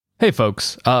Hey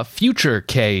folks, Future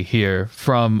K here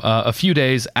from a few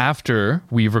days after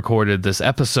we recorded this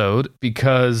episode,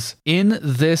 because in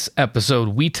this episode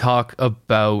we talk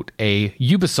about a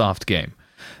Ubisoft game.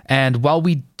 And while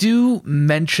we do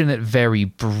mention it very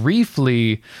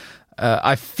briefly,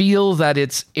 I feel that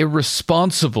it's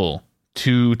irresponsible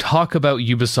to talk about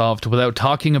Ubisoft without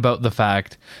talking about the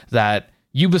fact that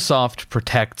Ubisoft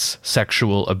protects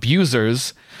sexual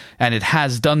abusers, and it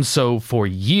has done so for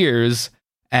years.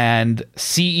 And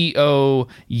CEO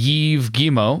Yves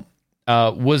Guillemot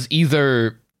was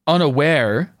either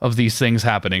unaware of these things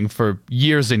happening for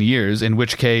years and years, in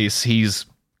which case he's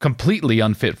completely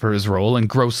unfit for his role and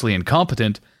grossly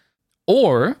incompetent,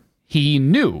 or he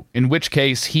knew, in which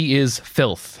case he is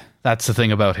filth. That's the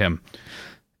thing about him.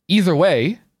 Either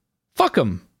way, fuck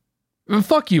him.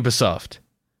 Fuck Ubisoft.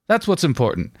 That's what's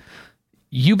important.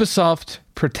 Ubisoft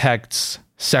protects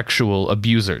sexual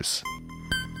abusers.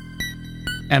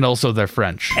 And also they're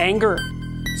French. Anger,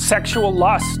 sexual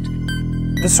lust,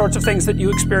 the sorts of things that you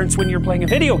experience when you're playing a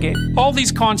video game. All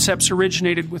these concepts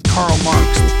originated with Karl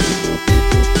Marx.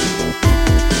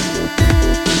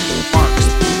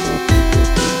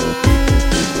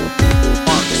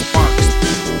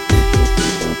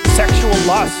 Sexual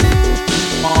lust.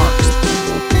 Marx.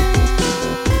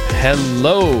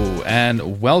 Hello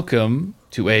and welcome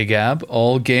to AGAB.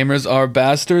 All gamers are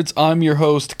bastards. I'm your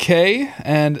host, Kay,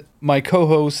 and my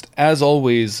co-host, as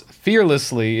always,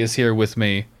 fearlessly, is here with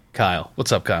me, Kyle.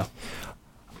 What's up, Kyle?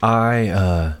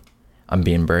 I'm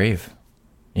being brave,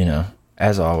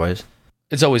 as always.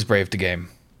 It's always brave to game.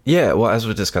 Yeah, well, as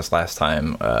we discussed last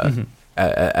time,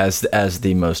 as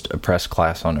the most oppressed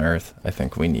class on Earth, I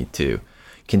think we need to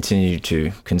continue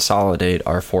to consolidate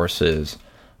our forces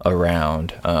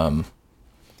around a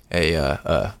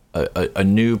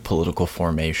new political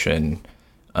formation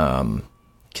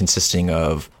consisting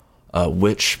of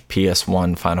which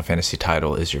PS1 Final Fantasy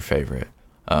title is your favorite?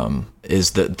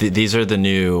 These are the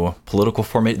new political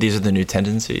these are the new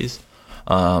tendencies.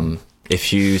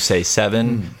 If you say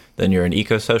 7, then you're an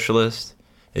eco-socialist.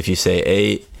 If you say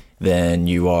 8, then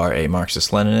you are a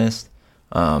Marxist-Leninist.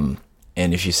 And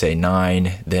if you say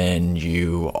 9, then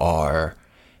you are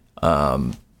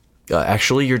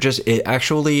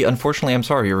unfortunately, I'm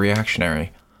sorry, you're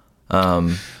reactionary.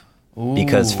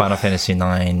 Because Final Fantasy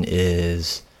 9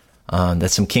 is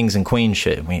that's some kings and queens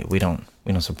shit. We don't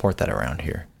support that around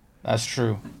here. That's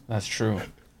true. But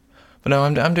no,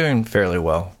 I'm doing fairly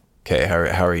well. Okay,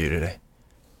 how are you today?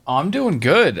 I'm doing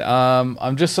good.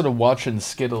 I'm just sort of watching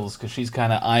Skittles because she's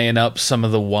kind of eyeing up some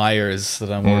of the wires that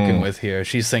I'm working with here.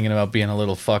 She's thinking about being a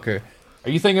little fucker.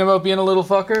 Are you thinking about being a little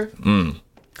fucker?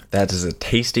 That is a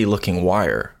tasty looking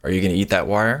wire. Are you going to eat that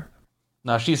wire?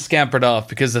 No, she's scampered off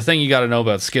because the thing you got to know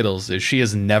about Skittles is she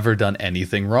has never done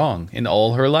anything wrong in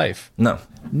all her life. No.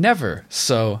 Never.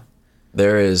 So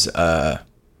there is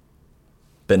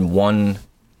been one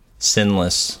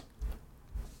sinless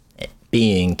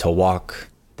being to walk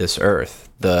this earth.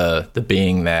 The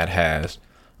being that has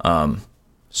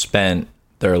spent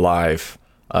their life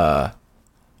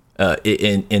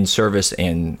in service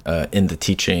and in the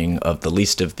teaching of the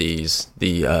least of these,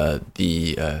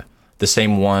 the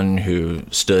same one who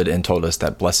stood and told us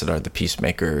that blessed are the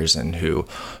peacemakers and who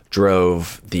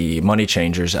drove the money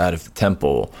changers out of the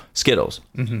temple, Skittles.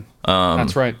 Mm-hmm.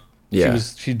 That's right. Yeah.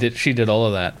 She did all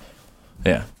of that.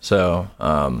 Yeah. So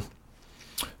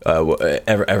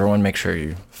everyone make sure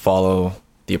you follow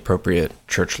the appropriate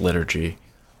church liturgy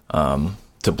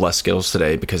to bless Skittles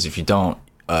today, because if you don't,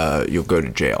 you'll go to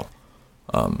jail.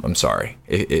 I'm sorry.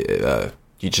 You're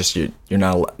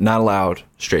not allowed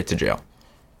straight to jail.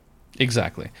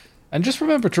 Exactly. And just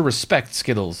remember to respect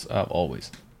Skittles always.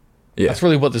 Yeah. That's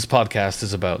really what this podcast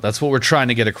is about. That's what we're trying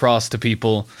to get across to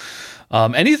people.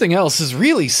 Anything else is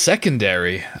really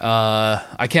secondary.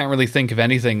 I can't really think of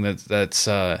anything that's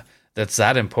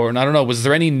that important. I don't know. Was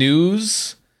there any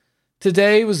news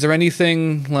today? Was there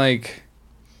anything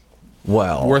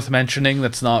worth mentioning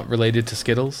that's not related to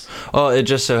Skittles? Well, it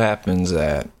just so happens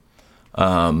that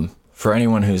for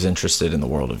anyone who's interested in the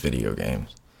world of video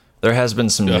games, there has been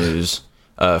some news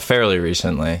fairly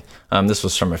recently. This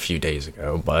was from a few days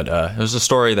ago, but it was a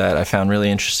story that I found really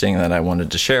interesting that I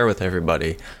wanted to share with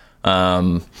everybody.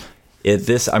 I'm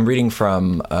reading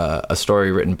from a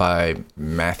story written by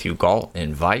Matthew Gault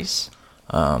in Vice,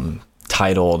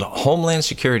 titled "Homeland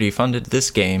Security Funded This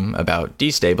Game About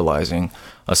Destabilizing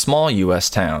a Small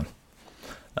U.S. Town."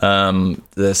 The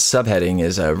subheading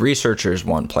is researchers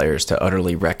want players to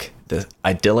utterly wreck the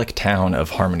idyllic town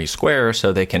of Harmony Square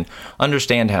so they can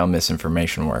understand how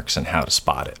misinformation works and how to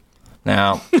spot it.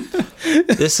 Now,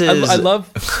 this is... I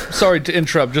love... Sorry to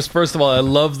interrupt. Just first of all, I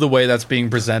love the way that's being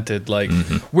presented. Like,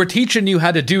 we're teaching you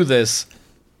how to do this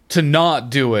to not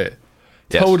do it.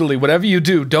 Yes. Totally. Whatever you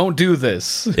do, don't do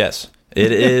this. Yes.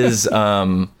 It is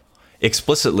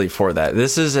explicitly for that.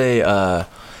 This is the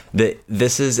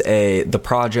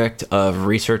project of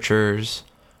researchers,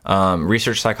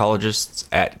 research psychologists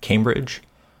at Cambridge,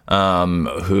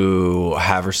 who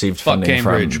have received funding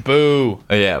from Cambridge. Boo.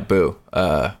 Yeah, boo.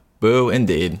 Boo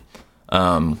indeed.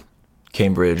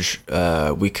 Cambridge,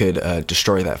 we could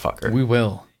destroy that fucker. We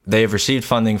will. They have received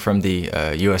funding from the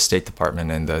U.S. State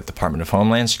Department and the Department of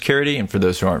Homeland Security. And for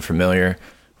those who aren't familiar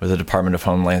with the Department of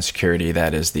Homeland Security,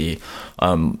 that is the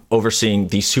overseeing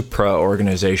the supra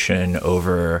organization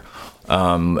over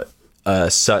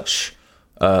such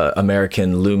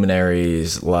American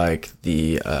luminaries like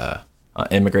the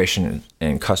Immigration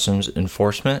and Customs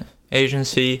Enforcement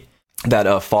Agency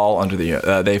that fall under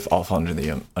the they all fall under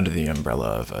the umbrella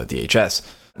of DHS.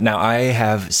 Now, I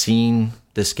have seen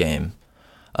this game.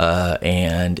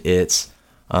 And it's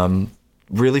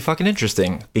really fucking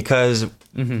interesting because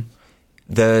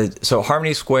so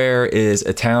Harmony Square is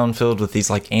a town filled with these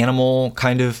like animal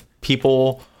kind of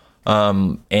people,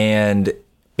 and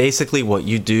basically what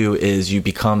you do is you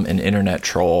become an internet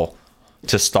troll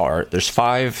to start. There's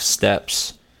 5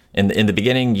 steps. In the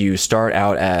beginning, you start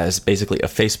out as basically a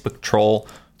Facebook troll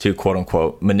to quote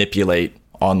unquote manipulate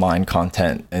online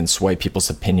content and sway people's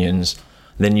opinions.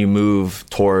 Then you move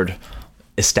toward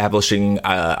establishing,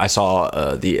 I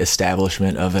saw the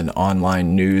establishment of an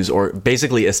online news, or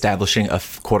basically establishing a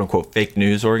quote unquote fake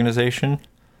news organization.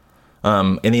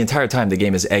 And the entire time the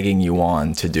game is egging you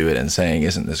on to do it and saying,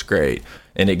 isn't this great?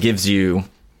 And it gives you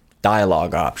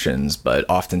dialogue options, but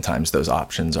oftentimes those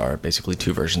options are basically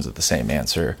 2 versions of the same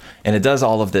answer. And it does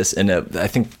all of this in I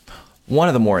think one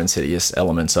of the more insidious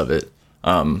elements of it,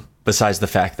 besides the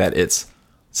fact that it's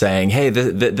saying, hey,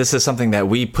 this is something that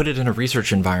we put it in a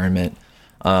research environment.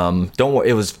 Don't worry,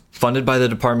 it was funded by the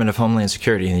Department of Homeland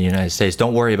Security in the United States.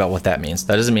 Don't worry about what that means.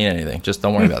 That doesn't mean anything. Just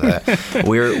don't worry about that.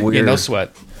 We're yeah, no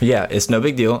sweat. Yeah, it's no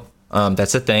big deal.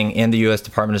 That's a thing. And the U.S.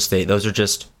 Department of State, those are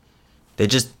they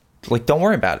just like, don't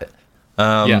worry about it.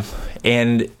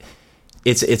 And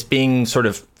it's being sort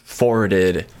of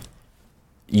forwarded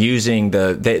using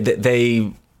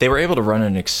they were able to run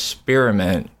an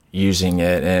experiment using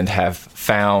it and have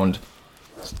found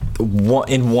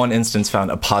in one instance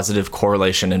found a positive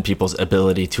correlation in people's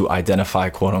ability to identify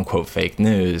quote unquote fake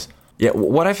news. Yeah,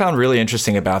 what I found really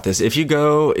interesting about this, if you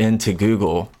go into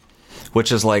Google,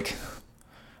 which is like,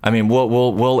 I mean,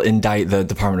 we'll indict the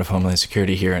Department of Homeland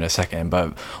Security here in a second,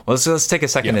 but let's take a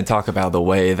second and talk about the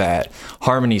way that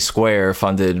Harmony Square,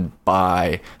 funded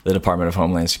by the Department of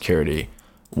Homeland Security,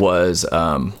 was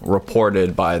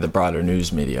reported by the broader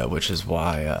news media, which is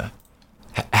why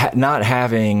not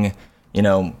having,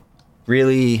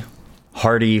 really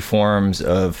hardy forms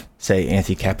of, say,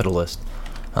 anti-capitalist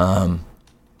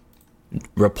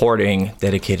reporting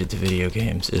dedicated to video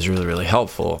games is really, really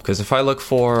helpful. Because if I look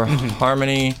for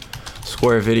Harmony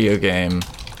Square video game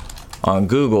on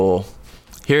Google,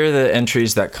 here are the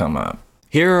entries that come up.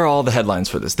 Here are all the headlines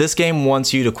for this. This game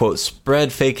wants you to, quote,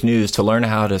 spread fake news to learn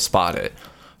how to spot it.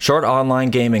 Short online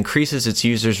game increases its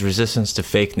users' resistance to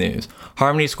fake news.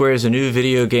 Harmony Square is a new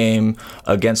video game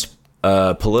against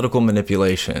political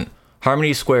manipulation.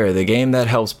 Harmony Square, the game that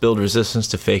helps build resistance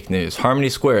to fake news. Harmony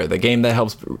Square, the game that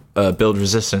helps build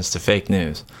resistance to fake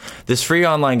news. This free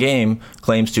online game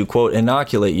claims to, quote,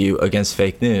 inoculate you against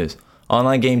fake news.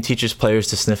 Online game teaches players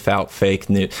to sniff out fake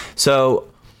news. So,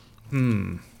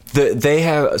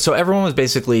 so everyone was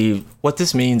basically, what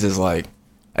this means is like,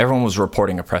 everyone was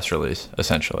reporting a press release,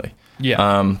 essentially.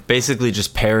 Yeah. Basically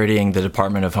just parodying the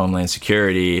Department of Homeland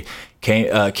Security,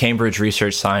 Cambridge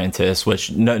research scientists,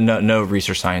 which no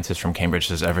research scientist from Cambridge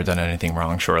has ever done anything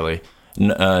wrong, surely.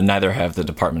 Neither have the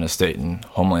Department of State and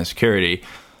Homeland Security.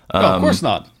 No, of course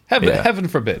not. Heaven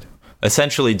forbid.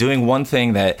 Essentially doing one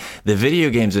thing that the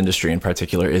video games industry in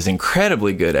particular is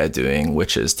incredibly good at doing,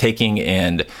 which is taking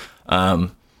and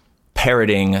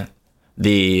parroting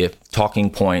the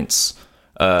talking points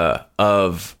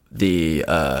of the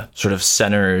sort of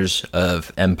centers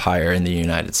of empire in the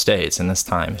United States. And this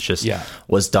time it just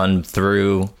was done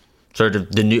through sort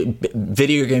of the new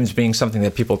video games being something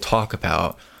that people talk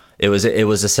about. It was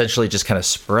essentially just kind of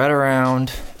spread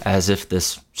around as if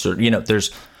this sort of,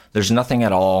 there's nothing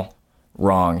at all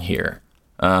wrong here.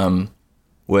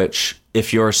 Which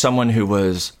if you're someone who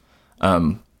was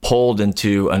pulled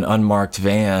into an unmarked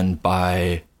van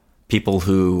by people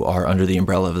who are under the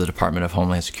umbrella of the Department of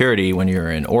Homeland Security when you're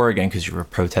in Oregon because you were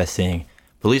protesting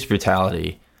police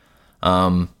brutality,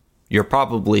 you're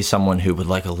probably someone who would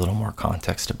like a little more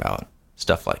context about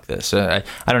stuff like this. I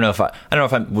don't know if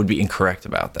I would be incorrect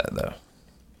about that though.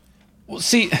 Well,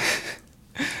 see,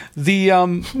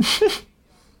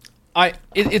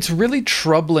 it's really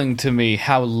troubling to me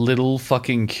how little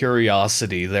fucking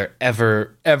curiosity there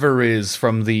ever is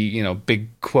from the, you know, big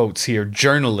quotes here,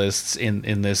 journalists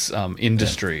in this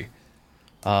industry.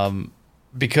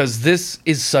 Because this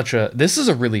is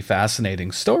a really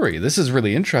fascinating story. This is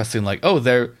really interesting. Like, oh,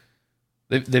 they've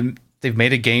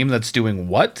made a game that's doing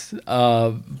what?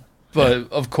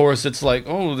 But of course it's like,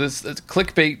 oh, this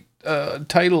clickbait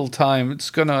title time. It's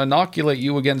gonna inoculate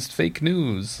you against fake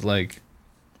news. Like,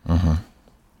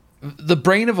 the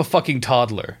brain of a fucking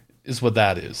toddler is what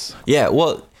that is. Yeah,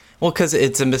 well, because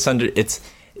it's a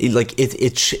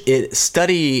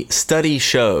study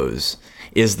shows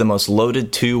is the most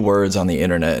loaded 2 words on the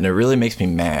internet, and it really makes me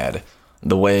mad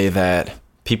the way that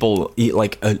people eat,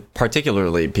 like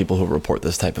particularly people who report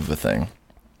this type of a thing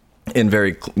in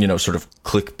very, you know, sort of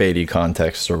clickbaity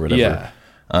contexts or whatever.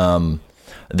 Yeah.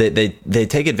 They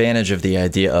take advantage of the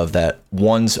idea of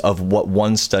what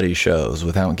one study shows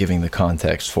without giving the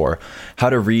context for how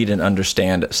to read and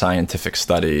understand scientific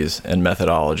studies and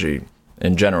methodology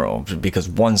in general, because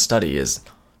one study is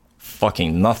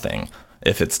fucking nothing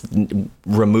if it's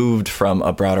removed from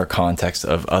a broader context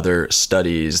of other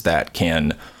studies that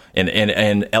can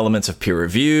and elements of peer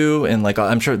review. And like,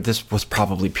 I'm sure this was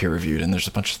probably peer reviewed, and there's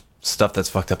a bunch of stuff that's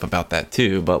fucked up about that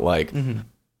too, but like,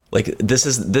 like this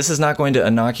is not going to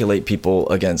inoculate people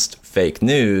against fake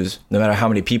news, no matter how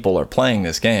many people are playing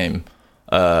this game,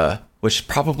 which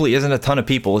probably isn't a ton of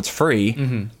people. It's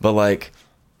free, but like,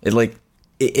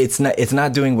 it's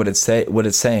not doing what it's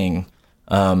saying,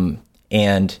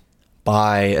 and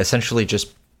by essentially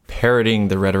just parroting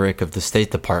the rhetoric of the State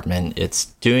Department,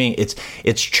 it's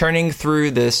churning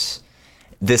through this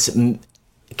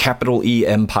capital E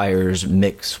empires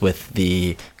mix with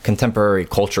the contemporary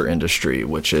culture industry,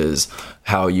 which is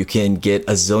how you can get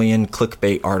a zillion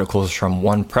clickbait articles from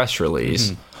one press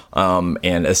release,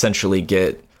 and essentially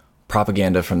get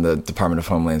propaganda from the Department of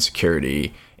Homeland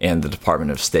Security and the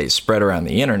Department of State spread around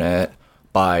the internet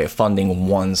by funding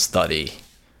one study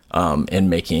and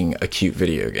making a cute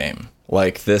video game.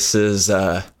 Like, it's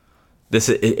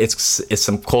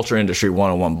some culture industry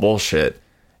 101 bullshit,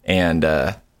 and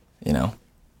you know,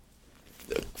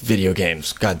 video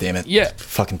games, god damn it,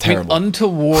 fucking terrible. I mean,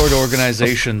 untoward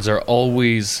organizations are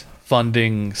always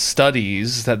funding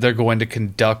studies that they're going to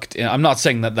conduct. I'm not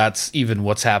saying that that's even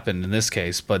what's happened in this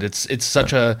case, but it's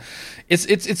such a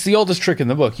it's the oldest trick in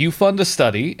the book. You fund a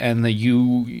study, and that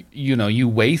you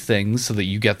weigh things so that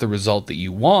you get the result that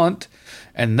you want,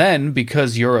 and then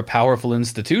because you're a powerful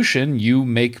institution, you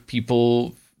make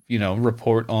people, you know,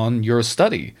 report on your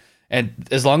study. And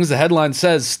as long as the headline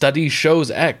says study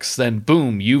shows X, then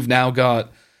boom, you've now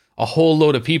got a whole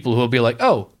load of people who will be like,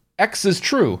 oh, X is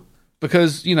true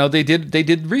because, you know, they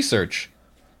did research.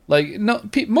 Like, no,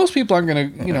 most people aren't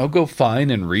going to, you know, go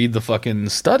find and read the fucking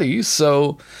studies.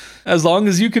 So as long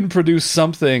as you can produce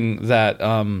something that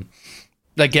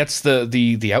that gets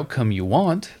the outcome you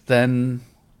want, then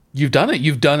you've done it.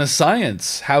 You've done a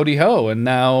science. Howdy ho. And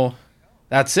now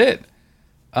that's it.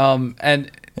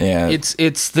 And yeah,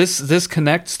 it's this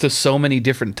connects to so many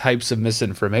different types of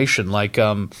misinformation. Like,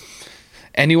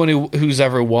 anyone who's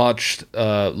ever watched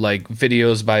like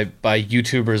videos by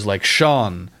YouTubers like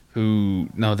Sean, who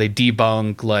they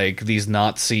debunk like these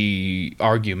Nazi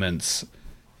arguments,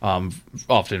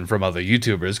 often from other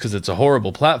YouTubers because it's a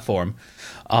horrible platform.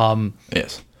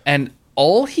 Yes, and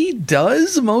all he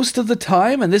does most of the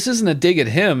time, and this isn't a dig at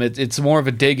him, it's more of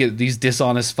a dig at these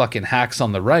dishonest fucking hacks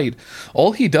on the right.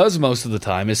 All he does most of the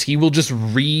time is he will just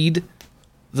read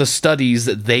the studies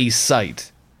that they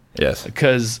cite. Yes.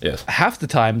 Because half the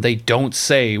time they don't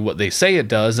say what they say it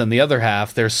does, and the other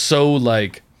half they're so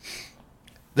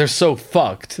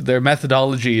fucked. Their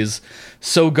methodology is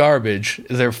so garbage.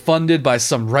 They're funded by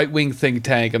some right-wing think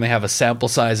tank, and they have a sample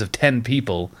size of 10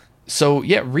 people. So,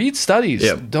 yeah, read studies.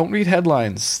 Yep. Don't read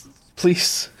headlines,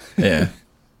 please. Yeah.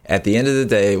 At the end of the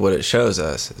day, what it shows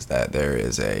us is that there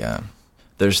is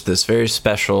there's this very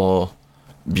special,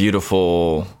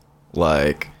 beautiful,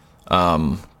 like,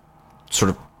 sort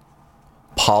of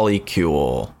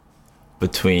polycule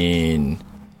between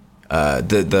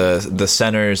the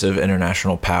centers of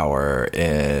international power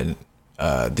in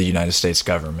the United States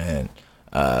government,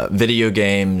 video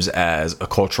games as a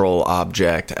cultural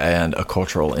object and a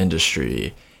cultural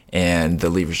industry, and the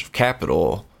levers of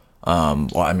capital,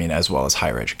 as well as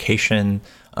higher education.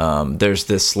 There's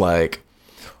this, like,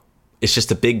 it's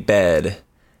just a big bed,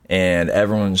 and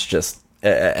everyone's just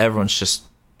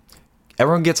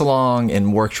everyone gets along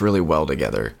and works really well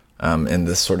together in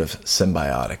this sort of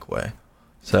symbiotic way.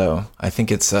 So I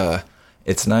think it's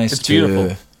nice. It's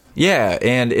beautiful. Yeah,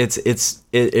 and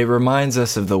it reminds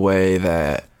us of the way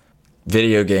that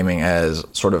video gaming as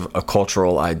sort of a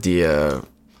cultural idea,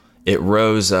 it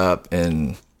rose up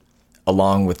and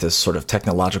along with this sort of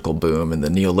technological boom and the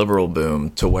neoliberal boom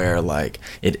to where like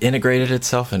it integrated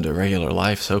itself into regular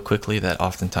life so quickly that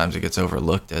oftentimes it gets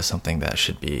overlooked as something that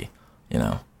should be, you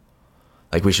know,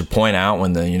 like we should point out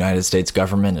when the United States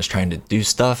government is trying to do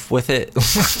stuff with it.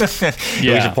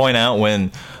 Yeah. We should point out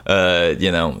when,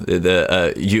 you know,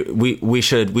 we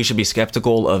should be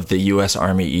skeptical of the U.S.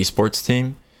 Army esports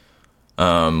team.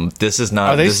 This is not.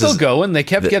 Are they still going? They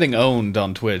kept getting owned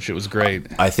on Twitch. It was great.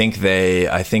 I think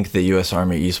the U.S.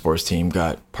 Army esports team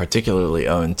got particularly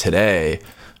owned today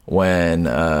when,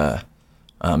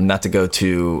 not to go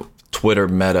to Twitter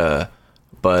meta,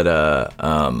 but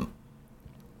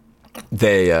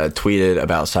they tweeted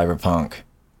about Cyberpunk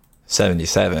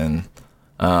 77,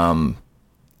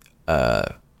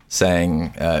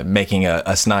 saying, making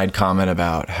a snide comment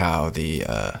about how the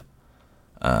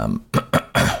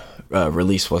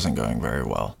release wasn't going very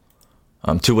well.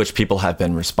 To which people have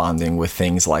been responding with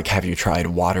things like, "Have you tried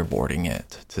waterboarding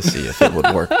it to see if it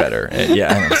would work better?" And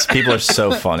yeah, I know, people are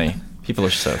so funny. People are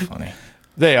so funny.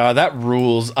 They are. That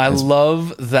rules. I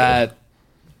love that.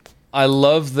 I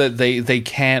love that they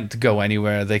can't go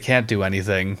anywhere. They can't do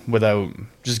anything without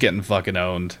just getting fucking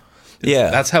owned.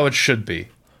 Yeah, that's how it should be.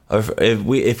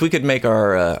 If we could make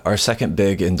our second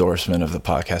big endorsement of the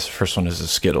podcast, the first one is the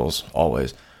Skittles,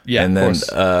 always. Yeah, and then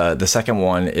the second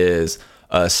one is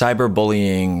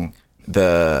cyberbullying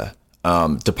the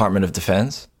Department of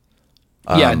Defense.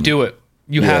 Yeah, do it.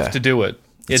 You have to do it.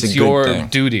 It's your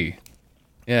duty.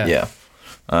 Yeah. Yeah.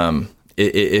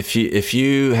 If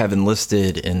you have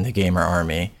enlisted in the gamer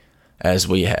army, as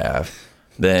we have,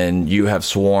 then you have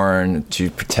sworn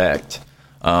to protect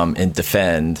and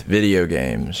defend video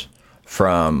games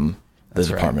from the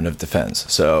Department of Defense.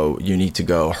 So you need to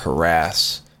go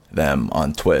harass them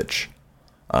on Twitch.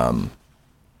 They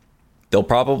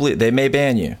may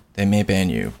ban you,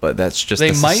 but that's just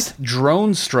they might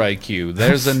drone strike you.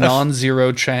 There's a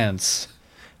non-zero chance.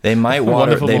 They might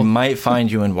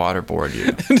find you and waterboard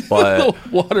you. But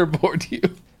waterboard you.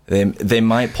 They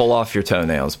might pull off your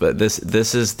toenails, but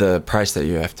this is the price that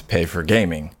you have to pay for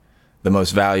gaming, the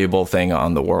most valuable thing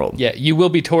on the world. Yeah, you will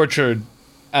be tortured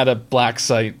at a black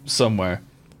site somewhere.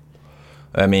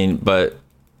 I mean, but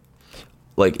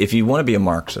like if you want to be a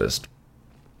Marxist,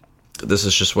 this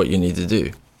is just what you need to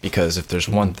do. Because if there's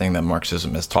one thing that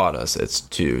Marxism has taught us, it's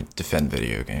to defend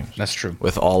video games. That's true.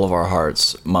 With all of our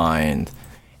hearts, mind,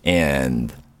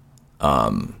 and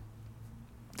butts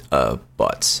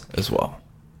as well.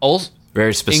 Also,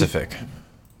 very specific.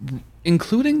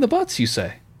 Including the butts, you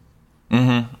say?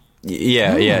 Mm-hmm.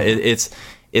 Yeah, yeah.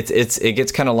 It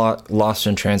gets kind of lost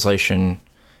in translation,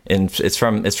 and it's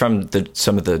from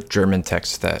some of the German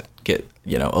texts that get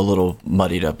a little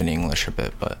muddied up in English a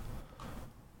bit, but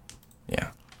yeah.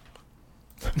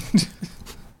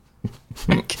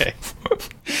 Okay.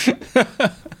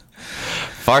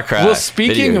 Far Cry. Well,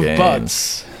 speaking of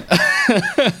butts,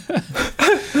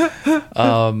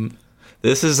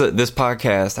 this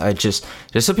podcast. Just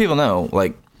so people know,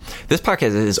 like, this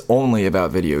podcast is only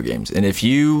about video games, and if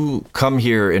you come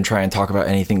here and try and talk about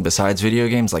anything besides video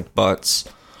games, like butts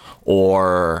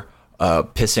or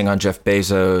pissing on Jeff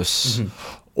Bezos,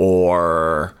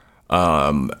 or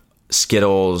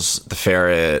Skittles the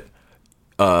ferret,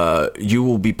 you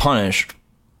will be punished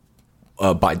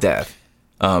by death.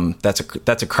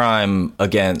 That's a crime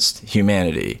against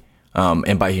humanity,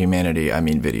 and by humanity I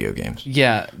mean video games.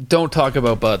 Yeah, don't talk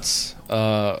about butts.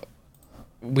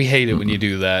 We hate it when you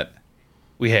do that.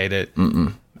 We hate it.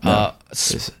 No.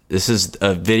 This is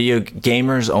video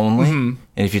gamers only, and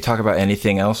if you talk about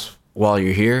anything else while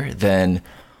you're here, then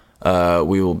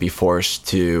we will be forced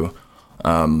to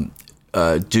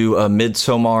do a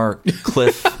Midsommar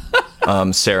cliff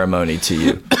ceremony to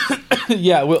you.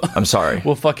 Yeah, I'm sorry.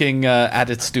 We'll fucking add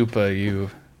it stupa you.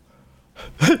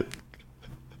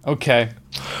 Okay.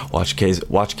 Watch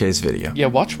Kay's video. Yeah,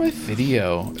 watch my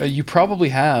video. You probably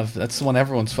have. That's the one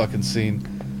everyone's fucking seen.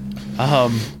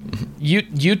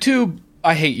 YouTube.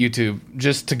 I hate YouTube.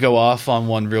 Just to go off on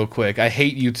one real quick, I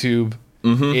hate YouTube.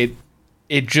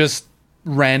 It just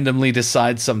randomly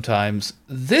decides sometimes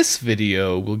this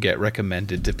video will get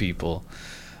recommended to people.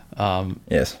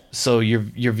 Yes. So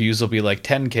your views will be like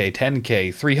 10K, 10K,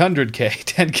 300K,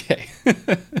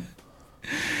 10K.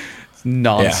 It's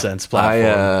nonsense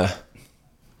platform.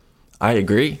 I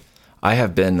agree. I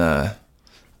have been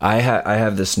I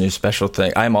have this new special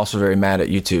thing. I'm also very mad at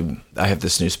YouTube. I have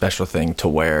this new special thing to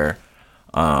where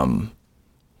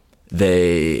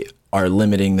they are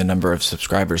limiting the number of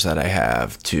subscribers that I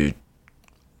have to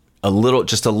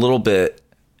just a little bit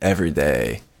every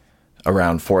day.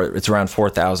 It's around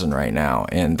 4,000 right now,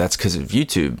 and that's because of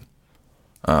YouTube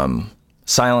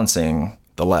silencing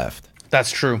the left.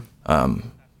 That's true.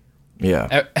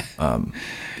 Yeah.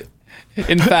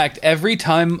 In fact, every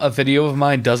time a video of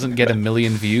mine doesn't get 1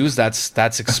 million views,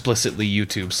 that's explicitly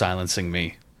YouTube silencing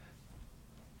me.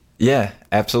 Yeah,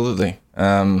 absolutely.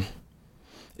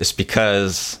 It's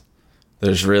because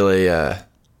there's really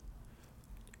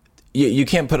you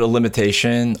can't put a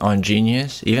limitation on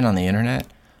genius, even on the internet.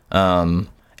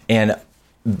 And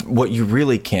what you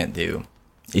really can't do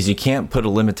is you can't put a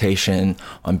limitation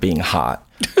on being hot.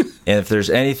 And if there's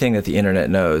anything that the internet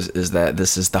knows is that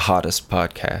this is the hottest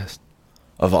podcast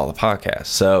of all the podcasts.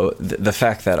 So the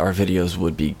fact that our videos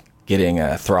would be getting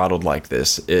throttled like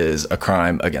this is a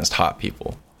crime against hot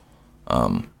people.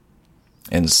 And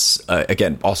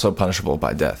again, also punishable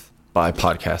by death, by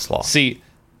podcast law. See,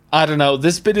 I don't know.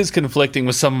 This bit is conflicting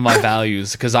with some of my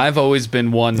values because I've always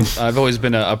been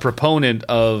a proponent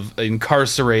of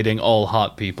incarcerating all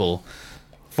hot people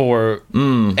for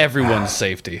everyone's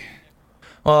safety.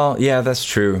 Well, yeah, that's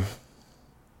true.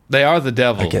 They are the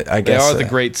devil. I guess they are the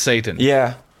great Satan.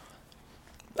 Yeah.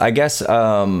 I guess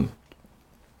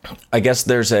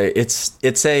there's it's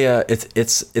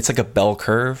like a bell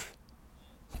curve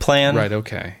plan. Right,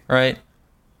 okay. Right?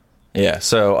 Yeah,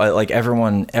 so like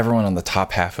everyone on the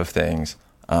top half of things,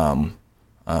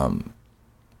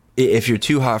 if you're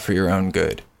too hot for your own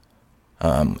good,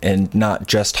 and not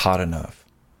just hot enough,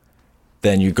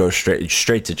 then you go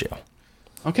straight to jail.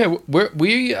 Okay, we're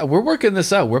working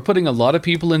this out. We're putting a lot of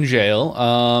people in jail.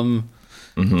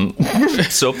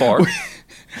 So far,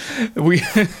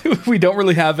 we don't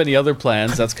really have any other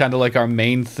plans. That's kind of like our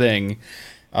main thing.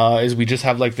 Is we just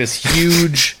have like this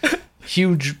huge,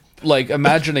 like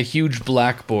imagine a huge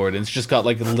blackboard, and it's just got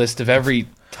like a list of every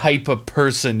type of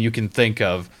person you can think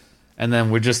of, and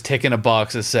then we're just ticking a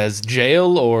box that says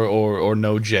jail or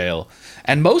no jail,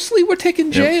 and mostly we're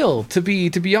taking jail. Yep.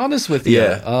 To be honest with you.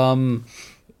 Yeah.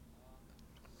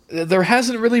 There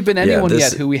hasn't really been anyone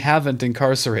yet who we haven't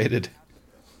incarcerated.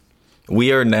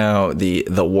 We are now the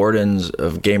wardens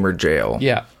of Gamer Jail.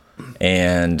 Yeah.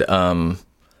 And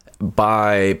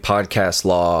by podcast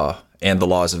law and the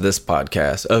laws of this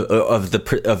podcast,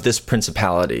 of this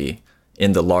principality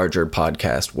in the larger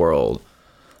podcast world,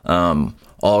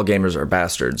 all gamers are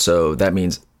bastards. So that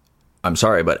means, I'm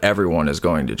sorry, but everyone is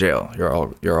going to jail. You're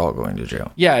all going to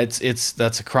jail. Yeah,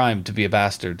 that's a crime to be a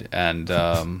bastard. And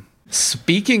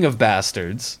speaking of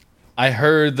bastards, I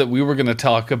heard that we were going to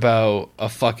talk about a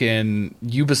fucking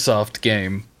Ubisoft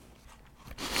game.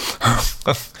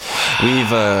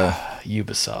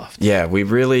 Ubisoft. Yeah, we're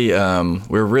really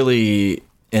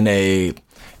in a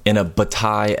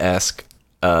Bataille-esque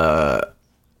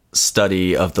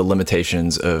study of the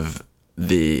limitations of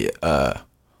the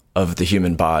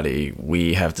human body.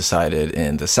 We have decided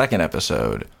in the second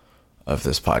episode of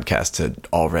this podcast to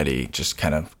already just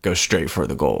kind of go straight for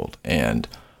the gold and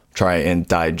try and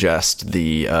digest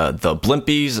the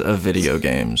blimpies of video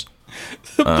games.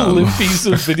 The blimpies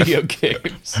of video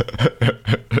games.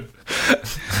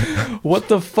 What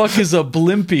the fuck is a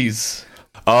blimpies?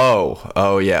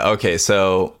 Oh yeah. Okay,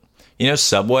 so you know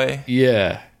Subway?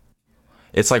 Yeah.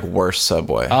 It's like worse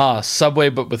Subway. Subway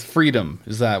but with freedom.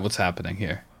 Is that what's happening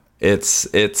here? It's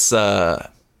the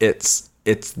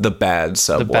bad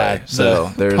Subway.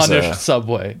 There's punished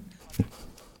Subway.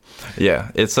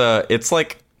 Yeah, it's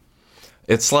like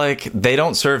they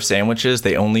don't serve sandwiches.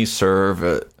 They only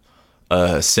serve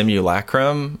a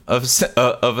simulacrum of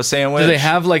a sandwich. Do they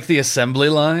have like the assembly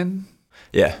line?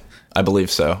 Yeah, I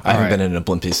believe so. I haven't been in a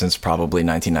Blimpie since probably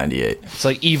 1998. It's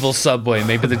like evil Subway.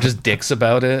 Maybe they're just dicks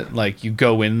about it. Like you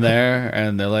go in there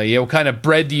and they're like, "Yeah, what kind of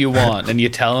bread do you want?" And you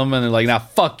tell them, and they're like, "Nah,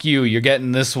 fuck you. You're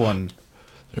getting this one."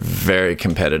 They're very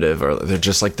competitive, or they're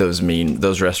just like those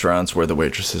restaurants where the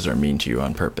waitresses are mean to you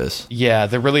on purpose. Yeah,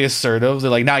 they're really assertive.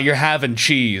 They're like, "Nah, you're having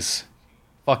cheese.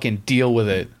 Fucking deal with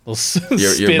it." They'll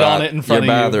spit on it in front of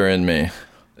you. You're bothering me.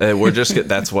 We're just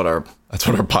that's what our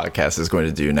podcast is going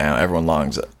to do now. Everyone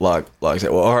logs it. Well,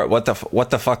 all right, what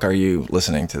the fuck are you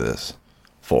listening to this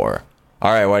for?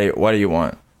 All right, what do you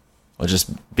want? We'll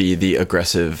just be the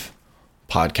aggressive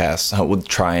podcast. We'll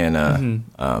try and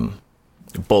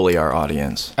bully our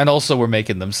audience. And also, we're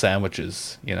making them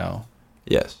sandwiches. You know.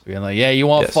 Yes. Being like, yeah, you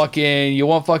want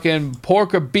fucking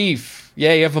pork or beef?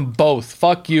 Yeah, you have them both.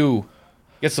 Fuck you.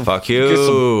 Get some fuck you. Get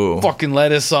some fucking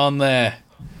lettuce on there.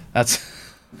 That's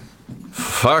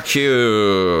Fuck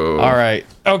you. All right.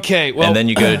 Okay. Well, and then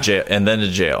you go to jail. And then to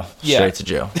jail. Yeah. Straight to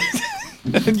jail.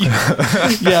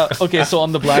 Yeah. Okay. So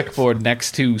on the blackboard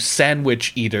next to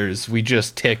sandwich eaters, we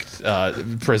just ticked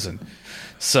prison.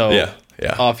 So Yeah.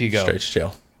 off you go. Straight to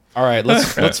jail. All right.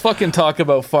 Let's fucking talk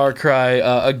about Far Cry,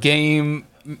 a game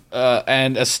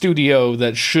and a studio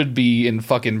that should be in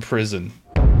fucking prison.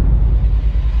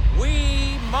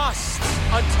 We must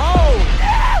atone.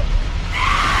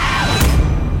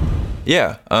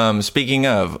 Yeah. Speaking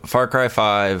of, Far Cry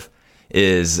 5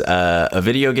 is a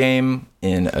video game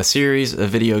in a series of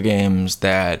video games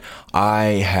that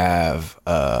I have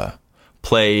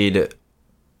played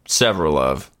several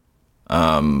of.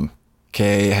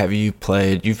 Okay, have you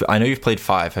played? I know you've played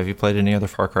 5. Have you played any other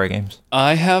Far Cry games?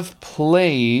 I have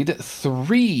played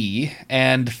 3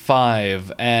 and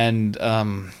 5 and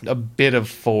a bit of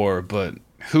 4, but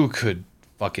who could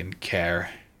fucking care?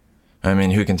 I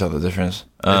mean, who can tell the difference?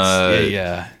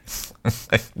 Yeah.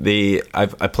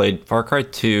 I played Far Cry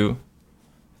 2,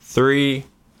 3.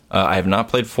 I have not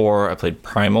played 4. I played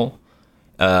Primal,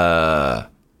 and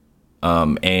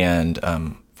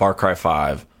Far Cry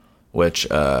 5, which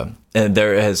and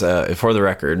there is for the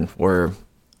record, we're,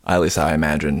 at least I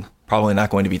imagine, probably not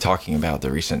going to be talking about the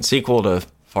recent sequel to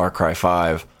Far Cry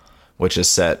 5, which is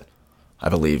set, I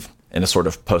believe, in a sort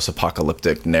of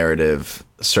post-apocalyptic narrative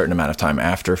a certain amount of time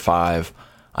after 5.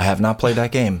 I have not played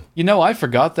that game. You know, I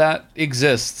forgot that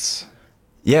exists.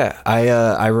 Yeah,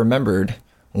 I remembered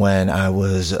when I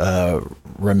was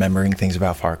remembering things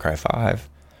about Far Cry 5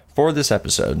 for this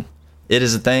episode. It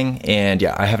is a thing, and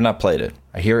yeah, I have not played it.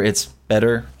 I hear it's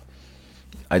better.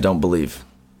 I don't believe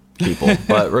people.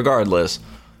 But regardless,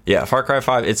 yeah, Far Cry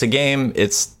 5, it's a game.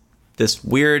 It's this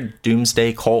weird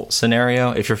doomsday cult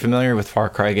scenario. If you're familiar with Far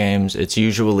Cry games, it's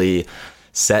usually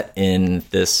set in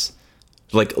this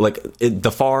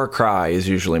the Far Cry is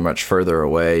usually much further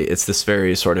away. It's this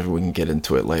very sort of, we can get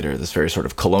into it later, this very sort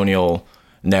of colonial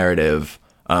narrative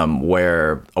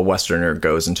where a Westerner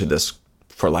goes into this,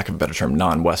 for lack of a better term,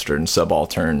 non-Western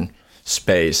subaltern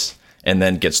space and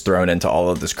then gets thrown into all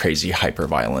of this crazy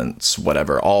hyper-violence,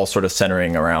 whatever, all sort of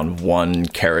centering around one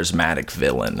charismatic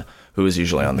villain who is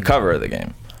usually on the cover of the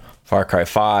game. Far Cry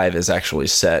 5 is actually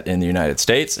set in the United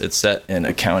States. It's set in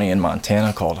a county in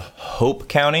Montana called Hope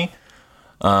County.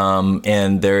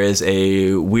 And there is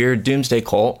a weird doomsday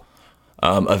cult,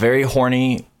 a very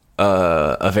horny,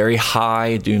 a very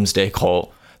high doomsday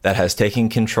cult that has taken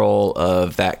control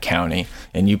of that county.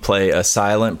 And you play a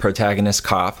silent protagonist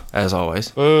cop, as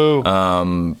always. Ooh.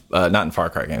 Not in Far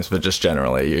Cry games, but just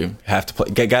generally, you have to play.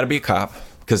 Got to be a cop,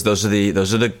 because those are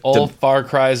the all Far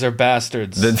Cries are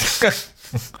bastards.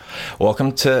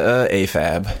 Welcome to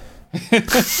AFAB.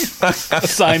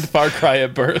 Assigned Far Cry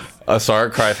at birth.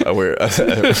 Assigned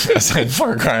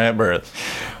Far Cry at birth.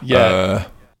 Yeah.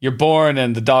 You're born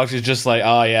and the doctor's just like,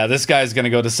 oh yeah, this guy's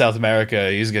gonna go to South America.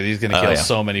 He's gonna kill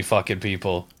so many fucking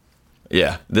people.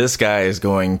 Yeah, this guy is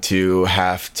going to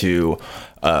have to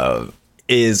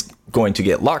is going to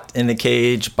get locked in a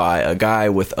cage by a guy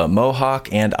with a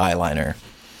mohawk and eyeliner.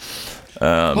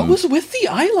 What was with the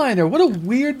eyeliner? What a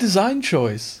weird design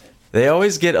choice. They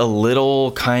always get a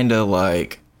little kind of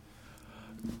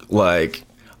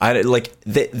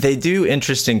they do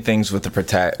interesting things with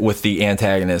the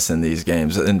antagonists in these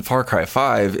games. And Far Cry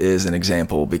 5 is an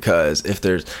example, because if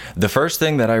there's the first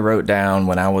thing that I wrote down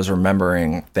when I was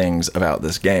remembering things about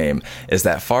this game is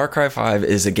that Far Cry 5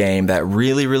 is a game that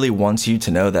really, really wants you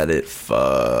to know that it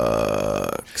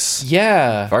fucks.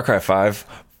 Yeah. Far Cry 5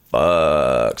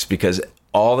 fucks because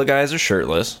all the guys are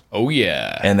shirtless. Oh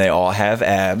yeah. And they all have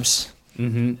abs.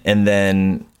 Mm-hmm. And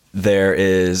then there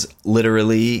is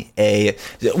literally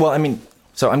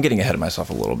so I'm getting ahead of myself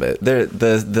a little bit.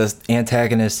 The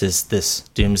antagonist is this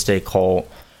doomsday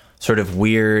cult, sort of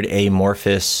weird,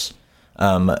 amorphous,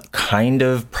 kind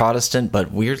of Protestant,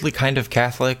 but weirdly kind of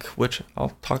Catholic, which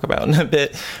I'll talk about in a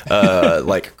bit,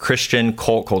 like Christian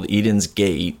cult called Eden's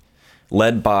Gate,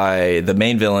 led by the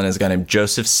main villain is a guy named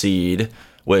Joseph Seed,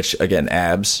 which, again,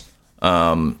 abs.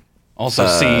 Also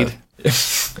Seed.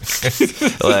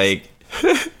 Like...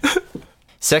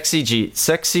 Sexy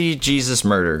Jesus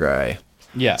murder guy.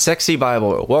 Yeah. Sexy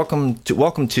Bible. Welcome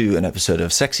to an episode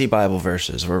of Sexy Bible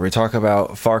Verses, where we talk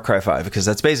about Far Cry 5, because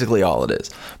that's basically all it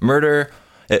is. Murder.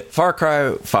 Far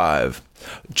Cry 5.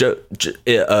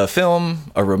 A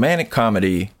film, a romantic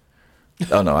comedy.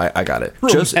 Oh no, I got it.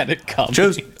 Romantic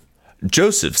comedy.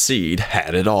 Joseph Seed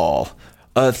had it all.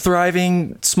 A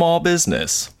thriving small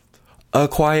business, a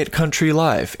quiet country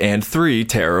life, and 3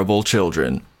 terrible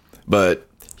children. But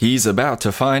he's about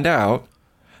to find out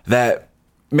that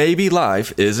maybe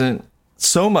life isn't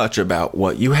so much about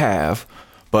what you have,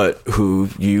 but who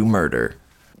you murder.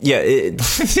 Yeah,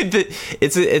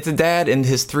 it's a dad and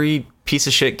his 3 piece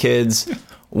of shit kids.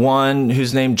 One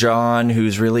who's named John,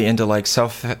 who's really into like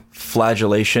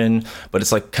self-flagellation, but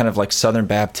it's like kind of like Southern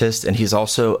Baptist, and he's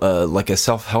also like a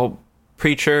self-help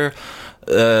preacher.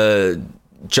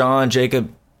 John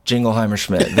Jacob Jingleheimer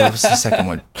Schmidt. That was the second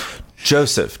one.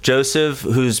 Joseph,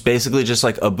 who's basically just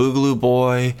like a boogaloo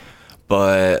boy,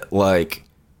 but like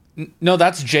no,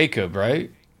 that's Jacob,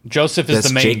 right? Joseph is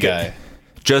the main guy.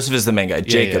 Joseph is the main guy.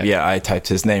 Jacob, yeah, I typed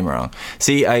his name wrong.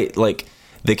 See, I like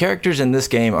the characters in this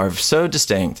game are so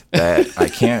distinct that I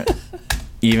can't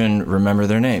even remember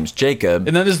their names. Jacob,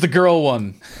 and then there's the girl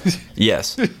one.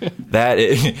 Yes,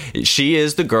 she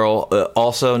is the girl,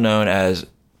 also known as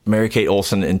Mary-Kate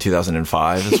Olsen in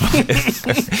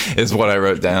 2005 is what I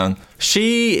wrote down.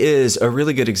 She is a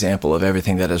really good example of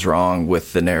everything that is wrong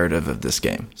with the narrative of this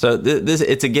game. So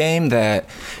it's a game that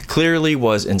clearly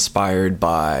was inspired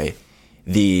by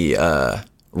the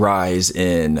rise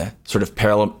in sort of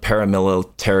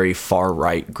paramilitary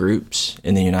far-right groups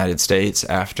in the United States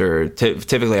after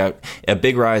typically a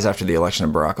big rise after the election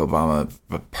of Barack Obama,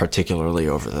 particularly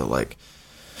over the last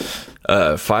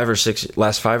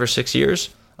 5 or 6 years.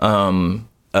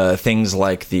 Things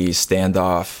like the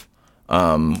standoff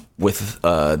with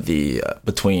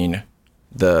between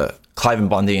the Cliven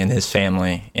Bundy and his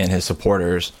family and his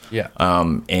supporters,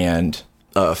 and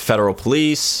federal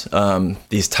police,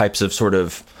 these types of sort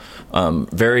of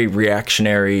very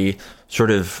reactionary sort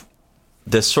of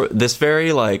this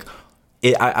very like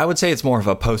I would say it's more of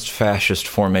a post-fascist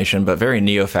formation, but very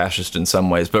neo-fascist in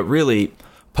some ways, but really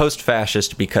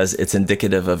post-fascist because it's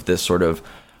indicative of this sort of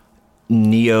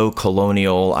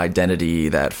neo-colonial identity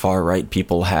that far-right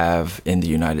people have in the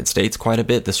United States quite a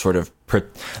bit. This sort of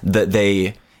that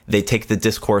they take the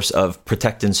discourse of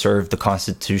protect and serve the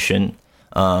Constitution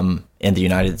in the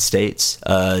United States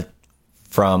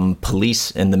from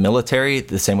police and the military,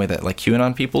 the same way that like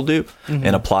QAnon people do,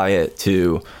 and apply it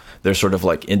to their sort of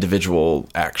like individual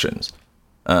actions.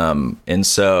 And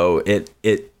so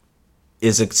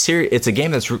it's a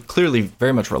game that's clearly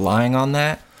very much relying on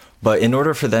that. But in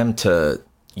order for them to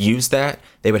use that,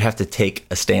 they would have to take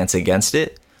a stance against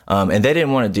it. And they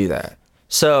didn't want to do that.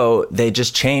 So they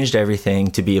just changed everything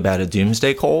to be about a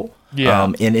doomsday cult.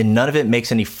 Yeah. And none of it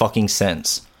makes any fucking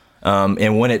sense.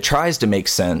 And when it tries to make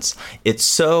sense, it's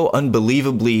so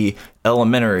unbelievably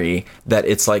elementary that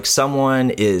it's like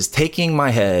someone is taking my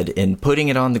head and putting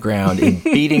it on the ground and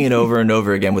beating it over and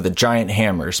over again with a giant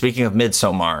hammer. Speaking of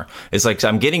Midsommar, it's like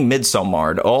I'm getting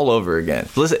Midsommar'd all over again.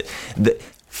 Listen,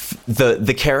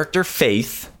 the character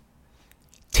Faith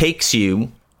takes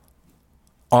you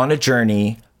on a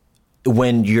journey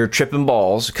when you're tripping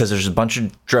balls because there's a bunch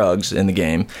of drugs in the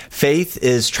game. Faith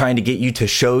is trying to get you to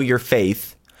show your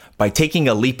faith by taking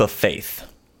a leap of faith.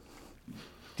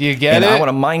 Do you get it? I want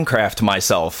to Minecraft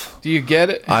myself. Do you get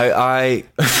it?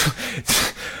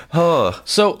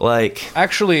 So like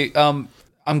actually,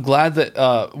 I'm glad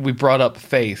that we brought up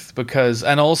Faith because,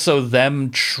 and also them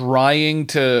trying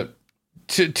to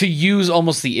use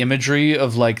almost the imagery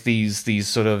of like these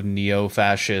sort of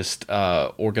neo-fascist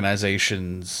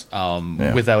organizations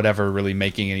without ever really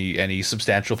making any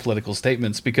substantial political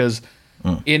statements, because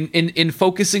in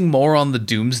focusing more on the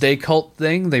doomsday cult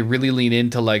thing, they really lean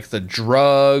into like the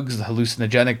drugs, the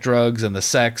hallucinogenic drugs, and the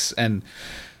sex. And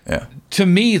to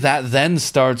me, that then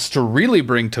starts to really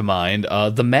bring to mind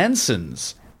the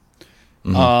Mansons.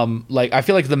 Like I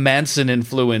feel like the Manson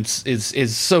influence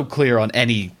is so clear on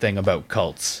anything about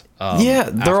cults.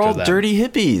 They're all dirty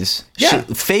hippies. Yeah.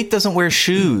 Faith doesn't wear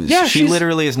shoes. Yeah, she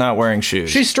literally is not wearing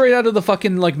shoes. She's straight out of the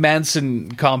fucking like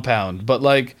Manson compound, but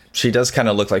like she does kind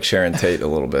of look like Sharon Tate a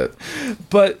little bit.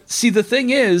 But see, the thing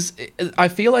is, I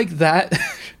feel like that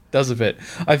does a bit.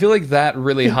 I feel like that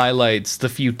really highlights the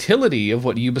futility of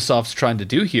what Ubisoft's trying to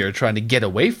do here, trying to get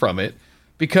away from it,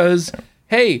 because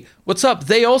hey, what's up?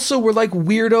 They also were like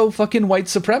weirdo fucking white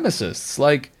supremacists.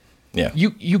 Like,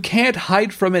 you can't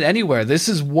hide from it anywhere. This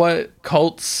is what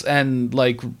cults and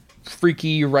like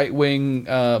freaky right wing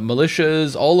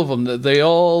militias, all of them, they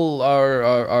all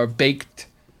are baked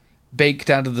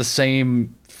out of the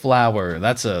same flour.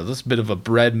 That's a bit of a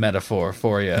bread metaphor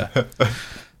for you.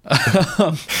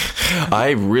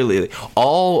 I really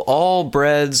all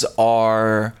breads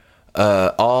are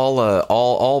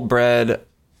all bread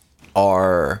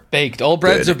are baked. All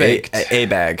breads are baked.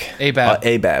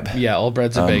 ABAB. Yeah, all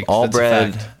breads are baked. All That's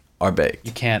bread are baked.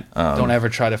 You can't. Don't ever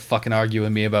try to fucking argue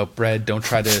with me about bread. Don't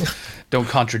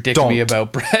contradict me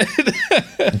about bread.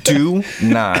 Do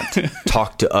not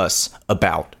talk to us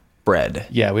about bread.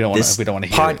 Yeah, we don't want This to hear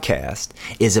it. podcast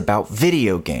is about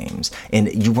video games,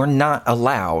 and you are not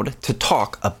allowed to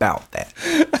talk about that.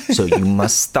 So you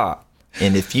must stop.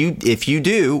 And if you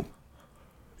do,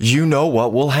 you know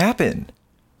what will happen.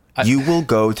 You will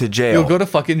go to jail. You'll go to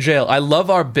fucking jail. I love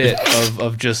our bit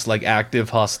of just like active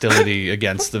hostility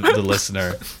against the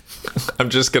listener. I'm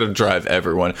just gonna drive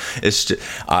everyone. It's just,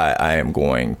 I am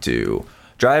going to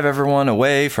drive everyone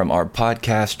away from our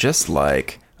podcast, just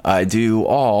like I do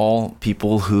all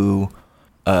people who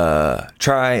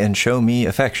try and show me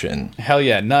affection. Hell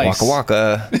yeah, nice.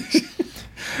 Waka waka.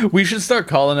 We should start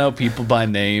calling out people by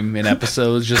name in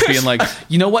episodes, just being like,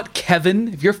 you know what, Kevin,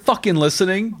 if you're fucking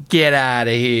listening, get out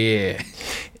of here.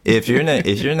 If your name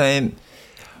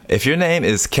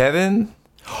is Kevin,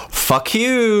 fuck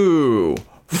you.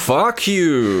 Fuck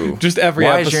you. Just every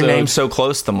Why episode. is your name so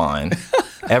close to mine?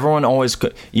 Everyone always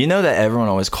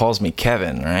calls me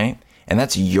Kevin, right? And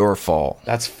that's your fault.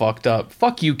 That's fucked up.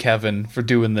 Fuck you, Kevin, for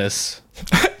doing this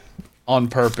on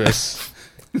purpose.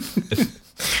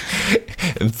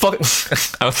 and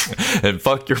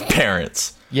fuck your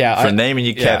parents. Yeah, for naming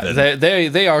you Kevin.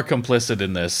 They are complicit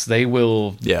in this. They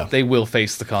will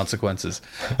face the consequences.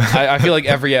 I feel like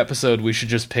every episode we should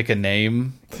just pick a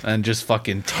name and just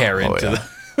fucking tear into them.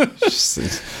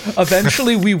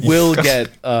 Eventually we will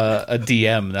get a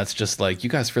DM that's just like, you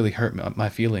guys really hurt my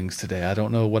feelings today. I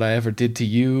don't know what I ever did to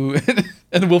you.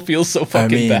 And we'll feel so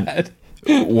fucking bad.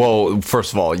 Well,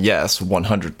 first of all, yes,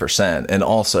 100%. And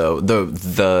also,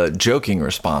 the joking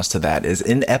response to that is,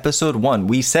 in episode 1,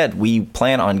 we said we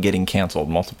plan on getting canceled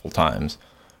multiple times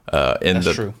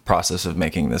process of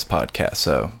making this podcast.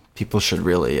 So people should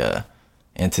really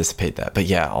anticipate that. But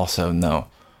yeah, also, no.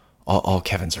 All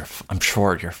Kevins are... I'm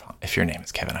sure you're... If your name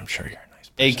is Kevin, I'm sure you're a nice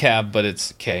person. ACAB, but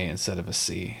it's K instead of a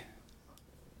C.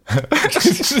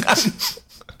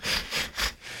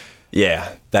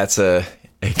 Yeah, that's a...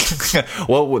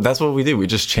 Well, that's what we do. We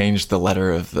just change the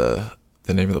letter of the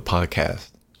name of the podcast.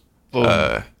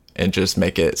 And just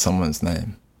make it someone's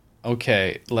name.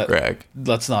 Okay. Greg.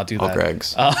 Let's not do that. All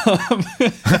Gregs.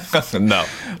 No.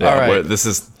 Yeah, all right.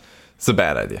 It's a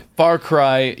bad idea. Far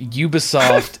Cry,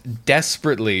 Ubisoft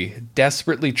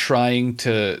desperately trying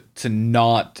to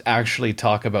not actually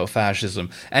talk about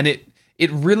fascism. And it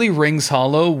really rings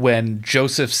hollow when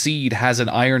Joseph Seed has an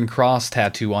Iron Cross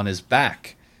tattoo on his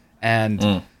back.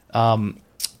 And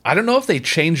I don't know if they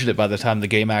changed it by the time the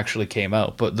game actually came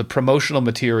out, but the promotional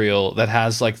material that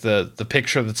has like the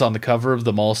picture that's on the cover of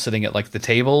them all sitting at like the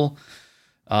table,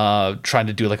 trying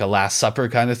to do like a Last Supper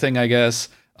kind of thing, I guess.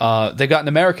 They got an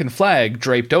American flag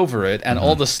draped over it, and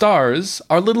all the stars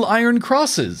are little iron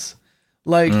crosses.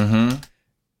 Like,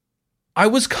 I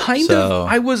was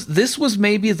this was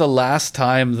maybe the last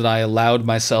time that I allowed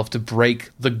myself to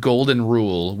break the golden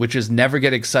rule, which is never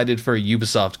get excited for a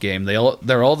Ubisoft game.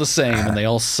 They're all the same and they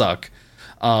all suck.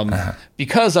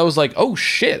 Because I was like, oh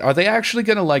shit, are they actually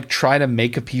gonna like try to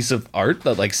make a piece of art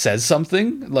that like says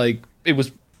something? Like it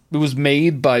was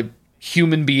made by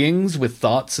human beings with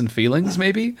thoughts and feelings,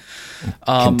 maybe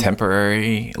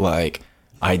contemporary like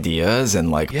ideas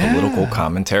and like political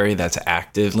commentary that's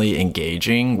actively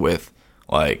engaging with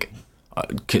like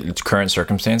current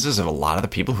circumstances of a lot of the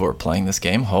people who are playing this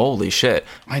game. Holy shit.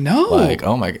 I know. Like,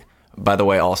 oh my. By the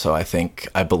way, also, I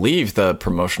believe the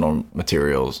promotional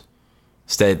materials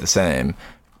stayed the same.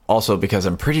 Also, because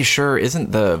I'm pretty sure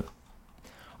isn't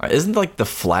like the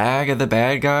flag of the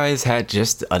bad guys had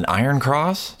just an iron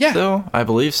cross? Yeah. Still? I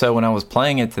believe so when I was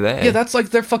playing it today. Yeah, that's like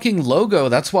their fucking logo.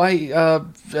 That's why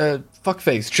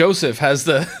fuckface Joseph has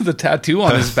the tattoo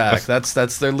on his back. That's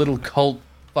their little cult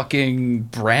fucking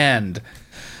brand.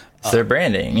 It's their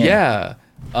branding. Yeah.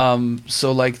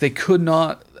 So like they could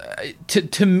not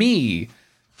to me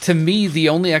the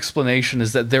only explanation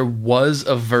is that there was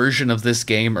a version of this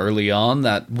game early on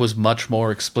that was much more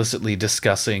explicitly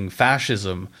discussing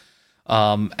fascism,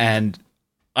 and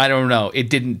I don't know, it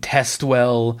didn't test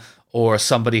well, or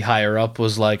somebody higher up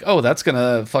was like, oh, that's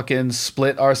gonna fucking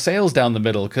split our sales down the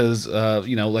middle because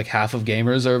like half of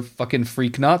gamers are fucking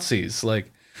freak Nazis,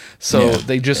 like. So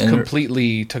they just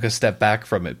completely took a step back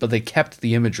from it, but they kept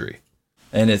the imagery.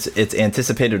 And its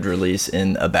anticipated release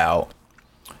in about,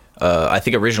 I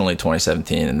think originally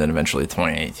 2017 and then eventually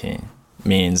 2018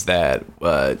 means that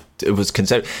it was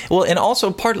considered. Well, and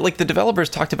also like the developers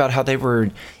talked about how they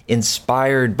were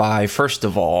inspired by, first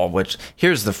of all, which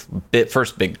here's the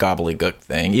first big gobbledygook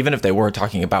thing. Even if they were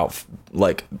talking about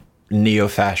like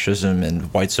neo-fascism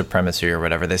and white supremacy or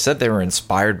whatever, they said they were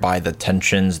inspired by the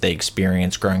tensions they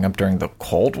experienced growing up during the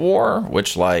Cold War,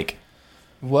 which like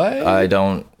what I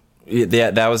don't.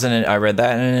 Yeah, that was I read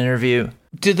that in an interview.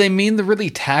 Did they mean the really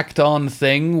tacked on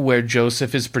thing where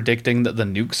Joseph is predicting that the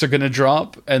nukes are going to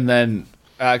drop? And then,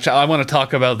 actually, I want to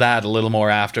talk about that a little more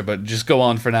after, but just go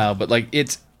on for now. But like,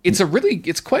 it's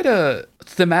quite a,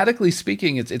 thematically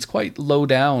speaking, it's quite low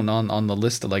down on the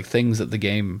list of like things that the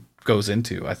game goes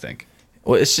into, I think.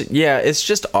 Well, it's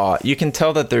just odd. You can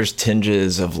tell that there's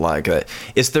tinges of like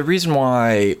it's the reason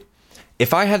why,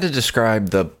 if I had to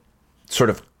describe the sort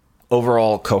of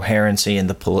overall coherency in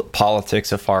the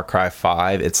politics of Far Cry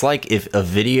 5, it's like if a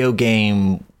video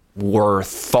game were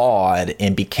thawed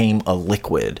and became a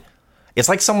liquid. It's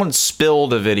like someone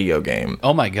spilled a video game.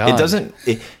 Oh my god!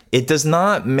 It does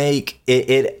not make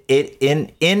it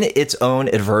in its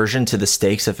own aversion to the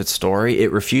stakes of its story.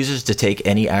 It refuses to take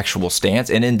any actual stance,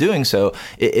 and in doing so,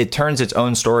 it turns its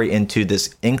own story into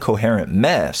this incoherent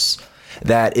mess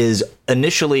that is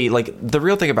initially like the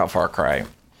real thing about Far Cry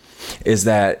is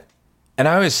that. And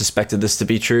I always suspected this to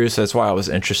be true, so that's why I was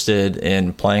interested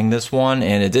in playing this one.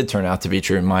 And it did turn out to be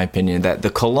true, in my opinion, that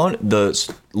the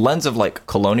lens of like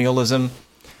colonialism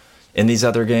in these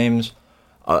other games,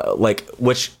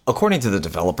 which according to the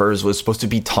developers was supposed to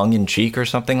be tongue in cheek or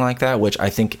something like that, which I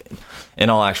think,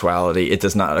 in all actuality, it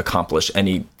does not accomplish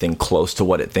anything close to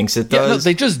what it thinks it does. Yeah, no,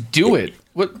 they just do it.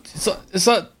 It's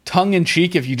not tongue in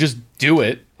cheek if you just do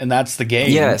it, and that's the game.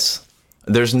 Yes.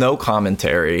 There's no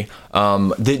commentary.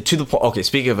 To the point. Okay,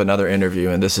 speaking of another interview,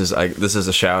 and this is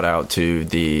a shout out to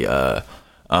the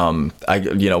one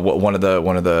of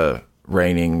the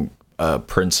reigning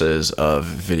princes of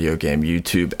video game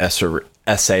YouTube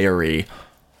essayery,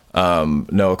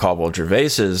 Noah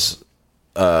Caldwell-Gervais's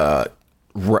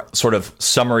sort of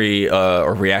summary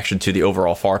or reaction to the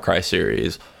overall Far Cry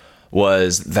series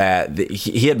was that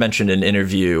he had mentioned in an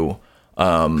interview.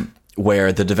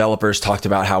 Where the developers talked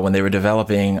about how when they were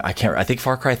developing, I think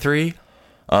Far Cry 3,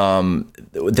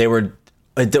 they were,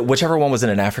 whichever one was in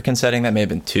an African setting, that may have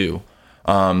been 2.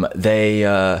 They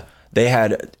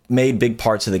had made big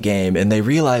parts of the game, and they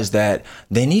realized that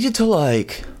they needed to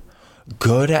like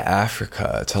go to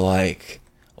Africa to like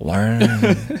learn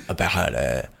about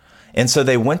it, and so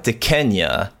they went to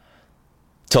Kenya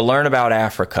to learn about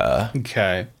Africa.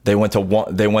 Okay. They went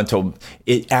to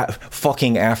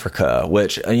fucking Africa,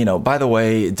 which, by the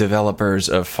way, developers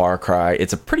of Far Cry,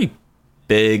 it's a pretty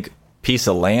big piece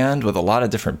of land with a lot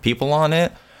of different people on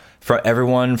it. For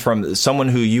everyone from someone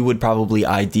who you would probably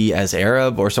ID as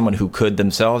Arab, or someone who could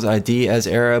themselves ID as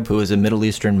Arab, who is a Middle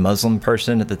Eastern Muslim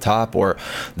person at the top, or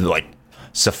like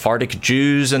Sephardic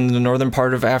Jews in the northern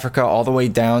part of Africa, all the way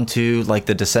down to like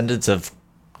the descendants of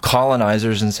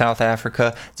colonizers in South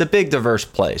Africa. It's a big, diverse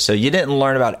place. So you didn't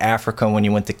learn about Africa when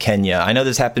you went to Kenya. I know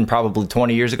this happened probably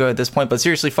 20 years ago at this point, but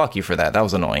seriously, fuck you for that. That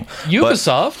was annoying.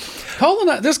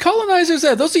 Ubisoft, there's colonizers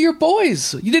there. Those are your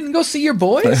boys. You didn't go see your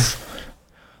boys?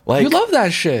 Like, you love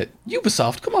that shit.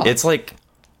 Ubisoft, come on. It's like,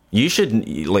 shouldn't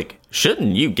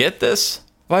you get this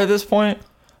by this point?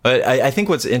 But I think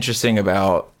what's interesting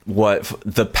about what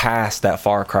the past that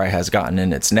Far Cry has gotten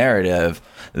in its narrative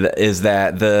is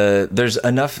that there's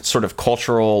enough sort of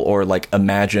cultural or like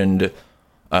imagined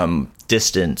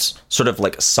distance, sort of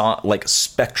like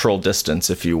spectral distance,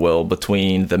 if you will,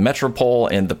 between the metropole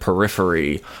and the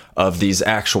periphery of these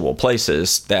actual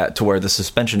places, that to where the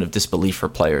suspension of disbelief for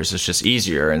players is just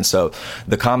easier. And so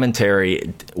the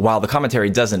commentary, while the commentary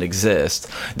doesn't exist,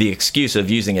 the excuse of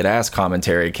using it as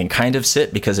commentary can kind of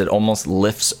sit because it almost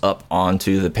lifts up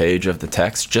onto the page of the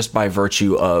text just by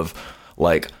virtue of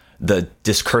like the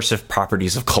discursive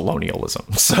properties of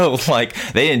colonialism. So like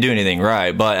they didn't do anything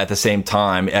right, but at the same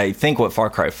time, I think what Far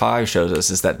Cry 5 shows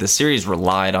us is that the series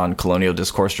relied on colonial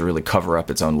discourse to really cover up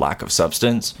its own lack of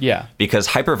substance. Yeah. Because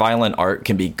hyper-violent art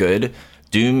can be good.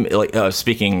 Doom,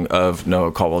 speaking of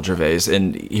Noah Caldwell-Gervais,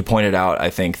 and he pointed out, I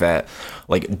think, that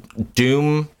like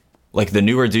Doom, like the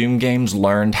newer Doom games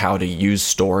learned how to use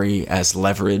story as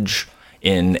leverage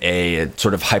in a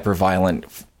sort of hyper-violent,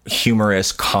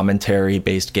 humorous commentary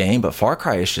based game, but Far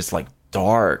Cry is just like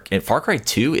dark, and Far Cry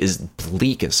 2 is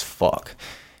bleak as fuck.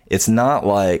 It's not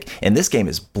like, and this game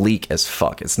is bleak as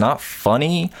fuck. It's not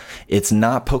funny. It's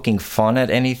not poking fun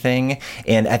at anything.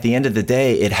 And at the end of the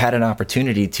day, it had an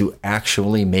opportunity to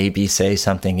actually maybe say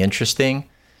something interesting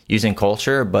using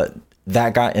culture, but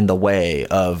that got in the way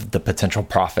of the potential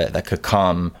profit that could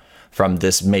come from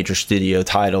this major studio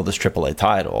title, this AAA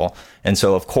title. And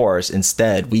so, of course,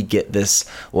 instead we get this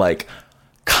like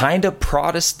kind of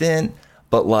Protestant,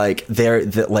 but like they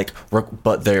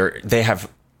have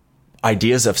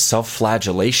ideas of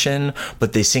self-flagellation,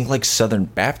 but they sing like Southern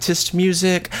Baptist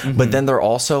music. But then they're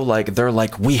also like,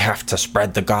 we have to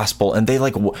spread the gospel, and they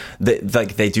waterboard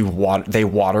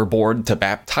to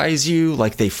baptize you,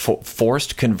 like they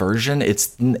forced conversion.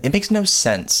 It makes no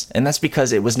sense, and that's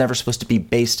because it was never supposed to be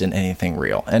based in anything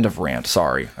real. End of rant.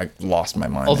 Sorry, I lost my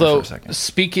mind. Although, there for a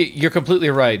second. you're completely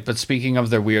right. But speaking of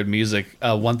their weird music,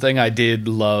 one thing I did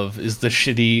love is the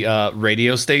shitty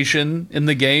radio station in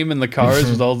the game in the cars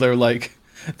with all their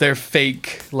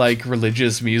fake like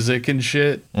religious music and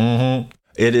shit.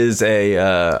 It is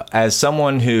as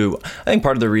someone who, I think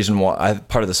part of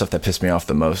the stuff that pissed me off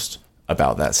the most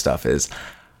about that stuff is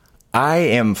I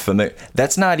am familiar.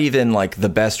 That's not even like the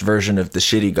best version of the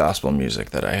shitty gospel music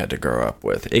that I had to grow up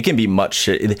with. It can be much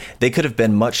shit. They could have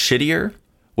been much shittier,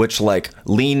 which like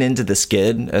lean into the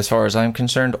skid as far as I'm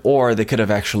concerned, or they could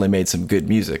have actually made some good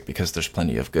music, because there's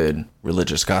plenty of good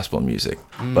religious gospel music.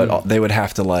 But they would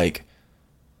have to like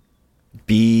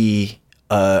be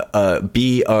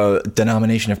a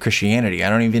denomination of Christianity. I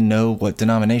don't even know what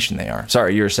denomination they are.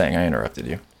 Sorry, you were saying, I interrupted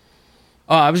you.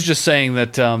 Oh, I was just saying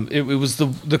that it was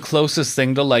the closest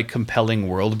thing to like compelling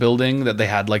world building, that they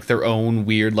had like their own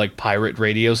weird like pirate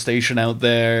radio station out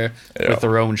there with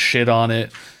their own shit on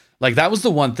it. Like that was the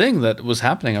one thing that was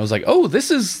happening. I was like, oh, this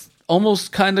is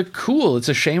almost kind of cool. It's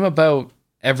a shame about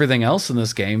everything else in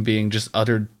this game being just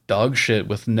utter dog shit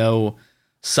with no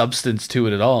substance to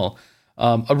it at all.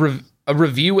 A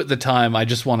review at the time, I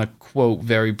just want to quote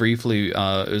very briefly, it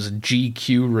was a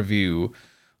GQ review,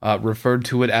 referred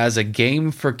to it as a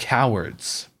game for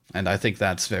cowards, and I think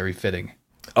that's very fitting.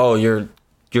 Oh, you're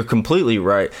completely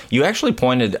right. You actually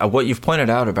what you've pointed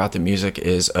out about the music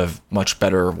is a much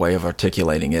better way of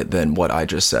articulating it than what I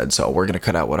just said. So we're going to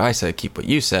cut out what I said, keep what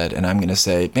you said, and I'm going to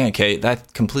say, man, Kate, I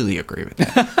completely agree with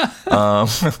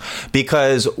that.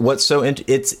 Because what's so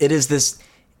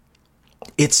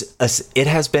this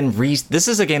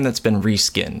is a game that's been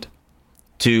reskinned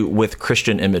with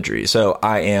Christian imagery. So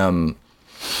I am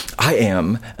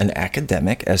an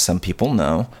academic, as some people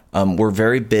know. We're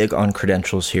very big on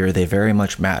credentials here. They very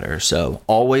much matter. So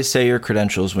always say your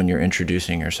credentials when you're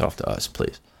introducing yourself to us,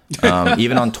 please.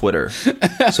 Even on Twitter.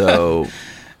 So,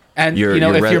 and if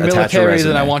you're military,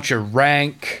 then I want your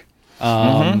rank.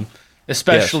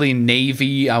 Especially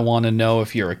Navy. I want to know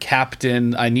if you're a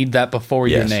captain. I need that before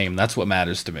your name. That's what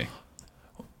matters to me.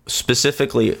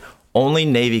 Specifically, only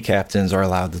Navy captains are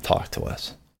allowed to talk to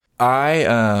us. I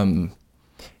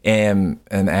am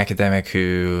an academic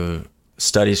who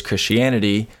studies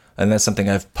Christianity, and that's something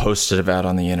I've posted about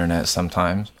on the internet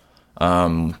sometimes.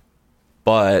 But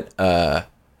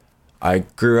I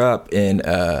grew up in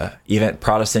a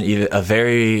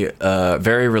very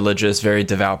religious, very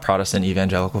devout Protestant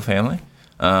evangelical family,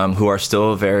 who are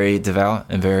still very devout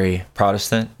and very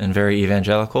Protestant and very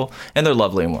evangelical, and they're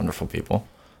lovely and wonderful people,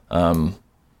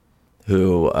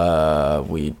 who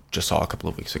we just saw a couple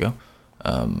of weeks ago.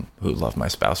 Who love my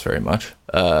spouse very much.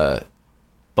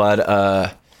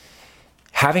 But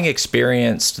having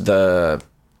experienced the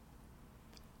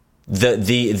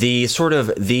sort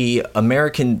of the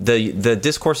American, the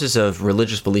discourses of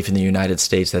religious belief in the United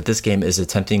States that this game is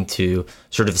attempting to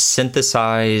sort of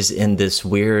synthesize in this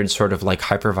weird sort of like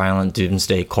hyper-violent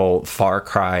doomsday cult Far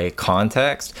Cry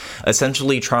context,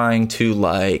 essentially trying to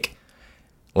like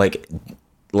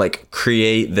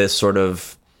create this sort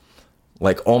of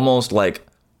like almost like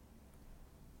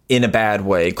in a bad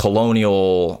way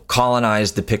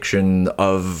colonized depiction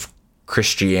of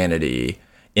Christianity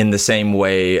in the same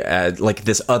way as like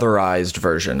this otherized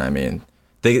version. I mean,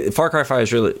 Far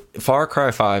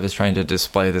Cry 5 is trying to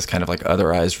display this kind of like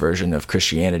otherized version of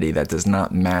Christianity that does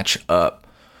not match up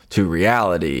to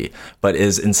reality, but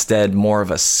is instead more of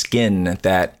a skin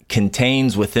that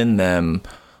contains within it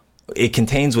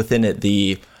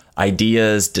the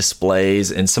ideas,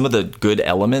 displays, and some of the good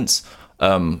elements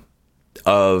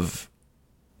of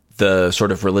the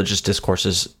sort of religious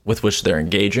discourses with which they're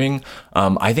engaging.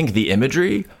 I think the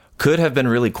imagery could have been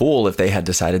really cool if they had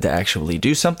decided to actually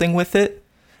do something with it.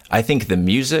 I think the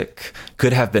music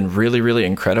could have been really, really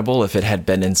incredible if it had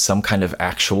been in some kind of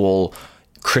actual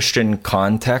Christian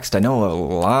context. I know a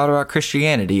lot about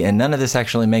Christianity, and none of this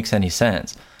actually makes any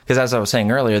sense. Because as I was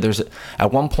saying earlier, there's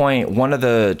at one point, one of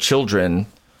the children,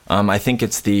 I think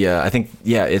it's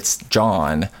it's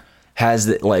John,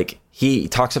 has like, he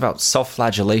talks about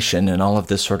self-flagellation and all of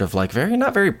this sort of like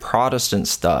not very Protestant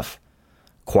stuff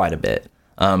quite a bit.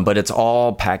 But it's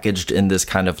all packaged in this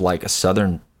kind of like a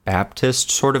Southern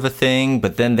Baptist sort of a thing.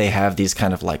 But then they have these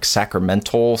kind of like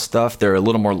sacramental stuff. They're a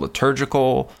little more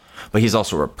liturgical, but he's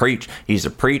also he's a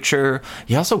preacher.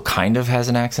 He also kind of has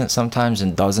an accent sometimes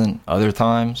and doesn't other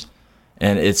times.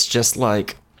 And it's just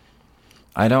like,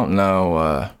 I don't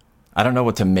know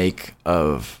what to make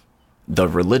of the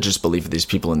religious belief of these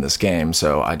people in this game.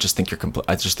 So I just think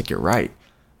you're right.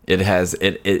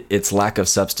 Its lack of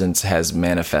substance has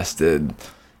manifested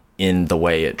in the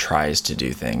way it tries to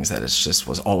do things that it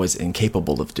was always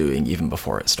incapable of doing even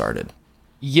before it started.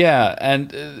 Yeah, and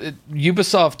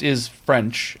Ubisoft is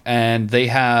French, and they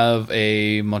have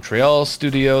a Montreal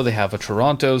studio, they have a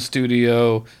Toronto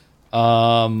studio.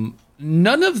 None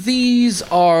of these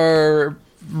are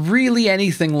really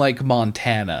anything like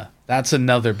Montana. That's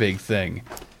another big thing.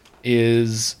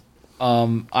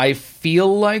 I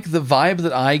feel like the vibe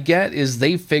that I get is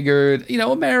they figured,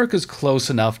 America's close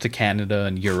enough to Canada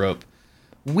and Europe.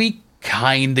 We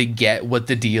kind of get what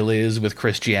the deal is with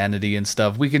Christianity and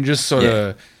stuff. We can just sort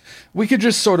of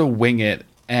wing it.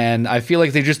 And I feel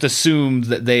like they just assumed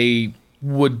that they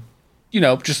would,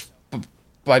 just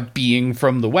by being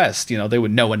from the West, they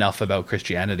would know enough about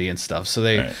Christianity and stuff. So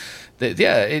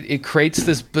it creates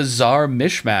this bizarre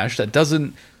mishmash that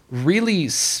doesn't really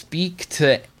speak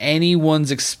to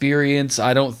anyone's experience,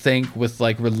 I don't think, with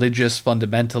like religious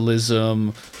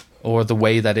fundamentalism or the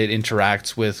way that it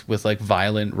interacts with like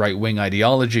violent right-wing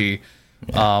ideology.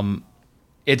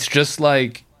 It's just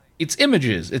like, it's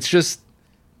images. It's just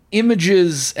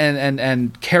images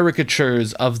and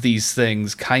caricatures of these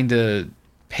things kind of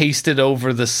pasted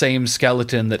over the same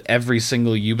skeleton that every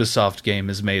single Ubisoft game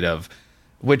is made of,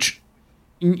 which,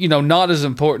 not as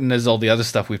important as all the other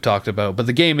stuff we've talked about, but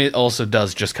the game, it also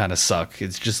does just kind of suck.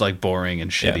 It's just like boring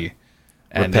and shitty. Yeah.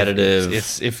 And repetitive.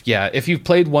 If you've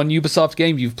played one Ubisoft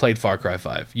game, you've played Far Cry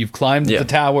 5. You've climbed the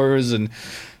towers and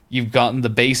you've gotten the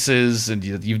bases and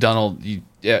you've done all.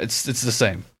 It's the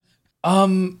same.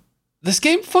 This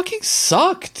game fucking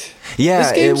sucked. Yeah,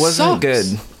 this game it wasn't sucks.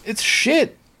 good. It's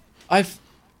shit.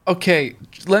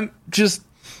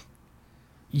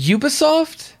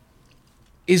 Ubisoft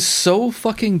is so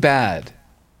fucking bad.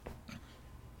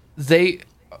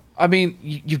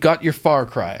 You've got your Far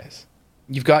Cries.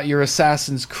 You've got your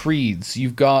Assassin's Creeds.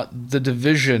 You've got The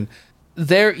Division.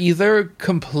 They're either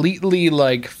completely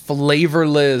like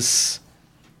flavorless,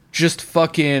 just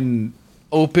fucking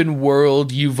open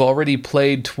world, you've already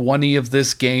played 20 of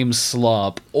this game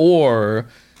slop, or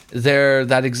they're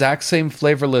that exact same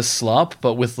flavorless slop,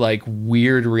 but with like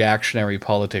weird reactionary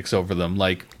politics over them,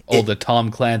 like all the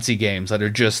Tom Clancy games that are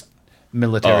just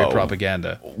military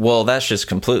propaganda. Well, that's just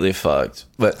completely fucked.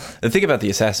 But the thing about the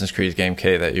Assassin's Creed game,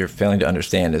 Kay, that you're failing to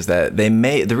understand is that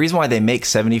the reason why they make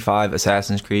 75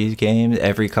 Assassin's Creed games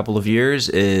every couple of years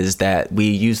is that we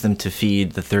use them to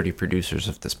feed the 30 producers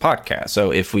of this podcast.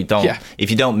 So if you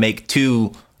don't make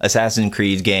two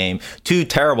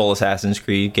terrible Assassin's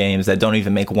Creed games that don't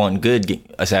even make one good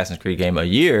Assassin's Creed game a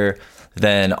year,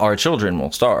 then our children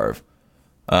will starve.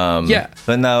 But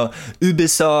no,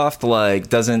 Ubisoft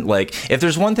doesn't if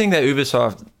there's one thing that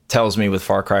Ubisoft tells me with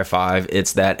Far Cry 5,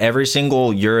 it's that every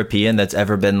single European that's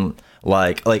ever been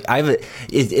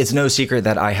it's no secret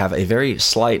that I have a very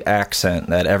slight accent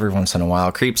that every once in a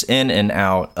while creeps in and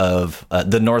out of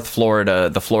the North Florida.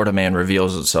 The Florida man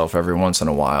reveals itself every once in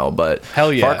a while, but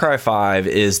hell yeah. Far Cry 5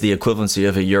 is the equivalency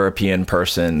of a European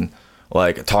person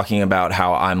talking about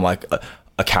how I'm like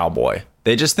a cowboy.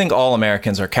 They just think all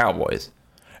Americans are cowboys.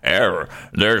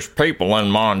 There's people in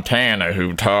Montana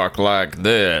who talk like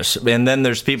this, and then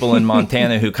there's people in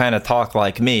Montana who kind of talk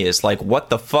like me. It's like, what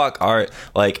the fuck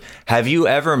have you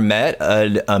ever met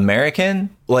an American?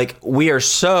 We are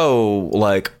so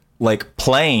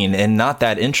plain and not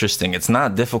that interesting. It's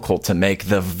not difficult to make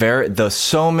the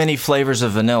so many flavors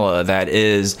of vanilla that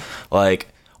is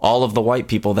all of the white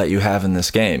people that you have in this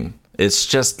game. It's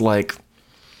just the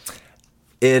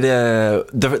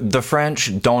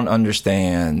French don't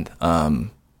understand.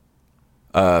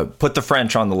 Put the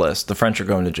French on the list. The French are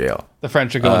going to jail. The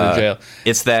French are going to jail.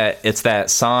 It's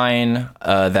that sign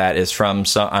that is from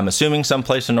I'm assuming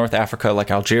someplace in North Africa,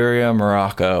 like Algeria,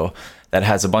 Morocco, that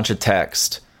has a bunch of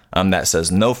text that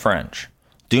says no French.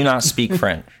 Do not speak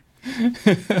French.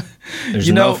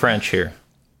 There's no French here.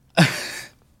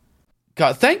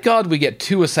 God, thank God we get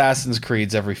 2 Assassin's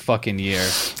Creeds every fucking year.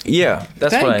 Yeah,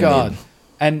 that's thank what I God. need.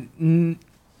 And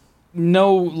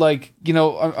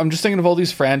I'm just thinking of all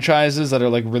these franchises that are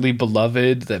really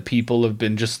beloved that people have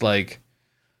been just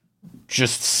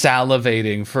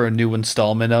salivating for a new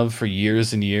installment of for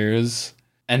years and years.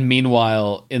 And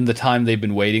meanwhile, in the time they've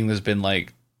been waiting, there's been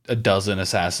a dozen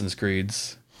Assassin's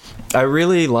Creeds. I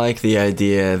really like the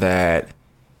idea that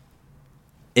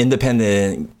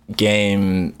independent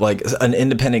game, like an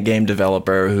independent game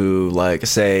developer who, like,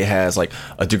 say has like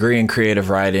a degree in creative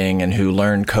writing and who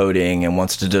learned coding and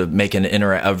wants to make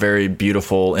a very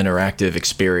beautiful interactive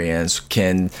experience,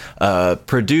 can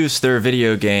produce their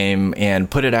video game and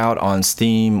put it out on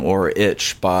Steam or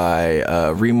itch by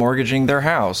remortgaging their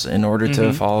house in order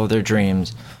to follow their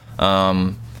dreams.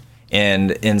 And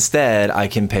instead I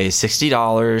can pay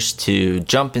 $60 to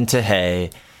jump into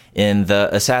Hay in the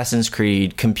Assassin's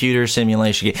Creed computer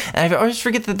simulation game. And I always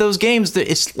forget that those games,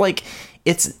 it's like,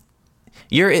 even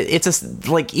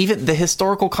the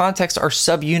historical context are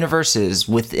sub-universes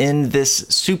within this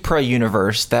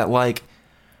supra-universe that like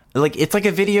it's like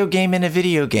a video game in a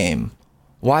video game.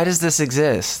 Why does this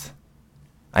exist?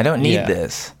 I don't need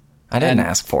this. I didn't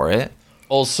ask for it.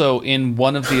 Also, in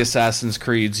one of the Assassin's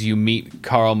Creeds, you meet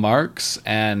Karl Marx,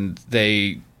 and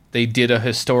they did a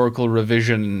historical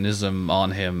revisionism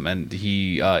on him, and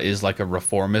he is like a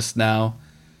reformist now,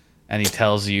 and he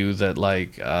tells you that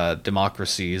like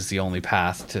democracy is the only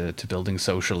path to building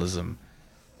socialism,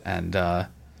 and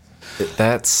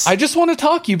that's. I just want to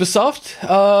talk,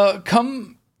 Ubisoft.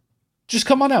 Come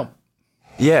on out.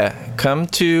 Yeah, come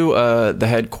to the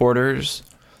headquarters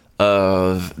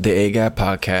of the AGAP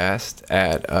podcast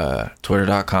at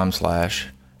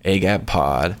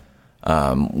twitter.com/AGAPpod.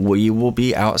 We will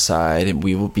be outside, and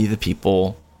we will be the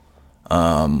people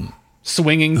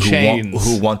swinging chains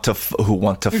who want to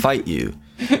fight you.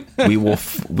 we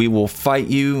will fight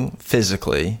you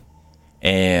physically,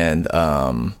 and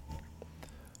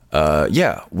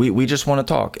we just want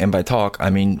to talk, and by talk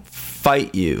I mean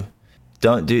fight you.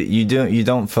 You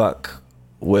don't fuck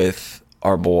with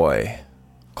our boy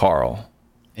Carl.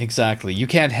 Exactly. You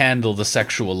can't handle the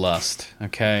sexual lust,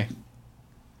 okay?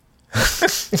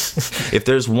 If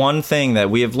there's one thing that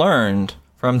we have learned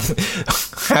from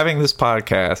having this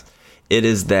podcast, it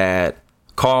is that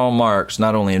Karl Marx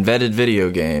not only invented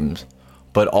video games,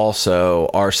 but also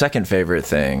our second favorite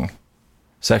thing,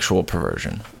 sexual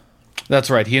perversion. That's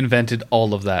right. He invented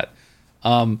all of that.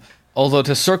 Although,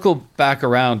 to circle back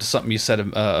around to something you said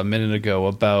a minute ago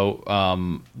about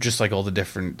just like all the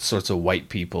different sorts of white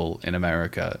people in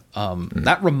America,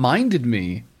 that reminded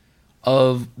me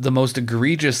of the most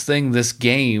egregious thing this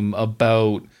game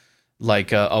about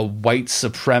like a white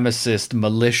supremacist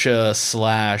militia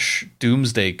 /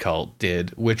 doomsday cult did,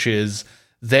 which is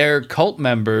their cult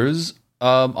members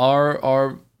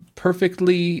are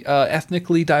perfectly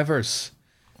ethnically diverse.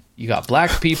 You got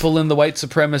black people in the white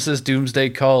supremacist doomsday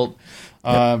cult.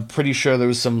 Pretty sure there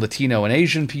was some Latino and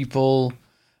Asian people.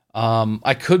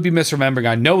 I could be misremembering.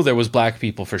 I know there was black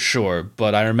people for sure,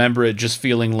 but I remember it just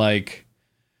feeling like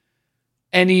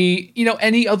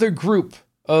any other group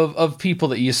of people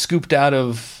that you scooped out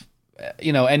of,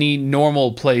 any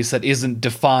normal place that isn't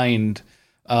defined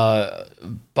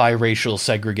by racial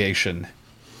segregation.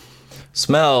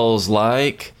 Smells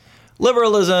like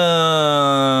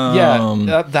liberalism.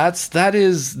 Yeah, that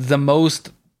is the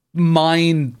most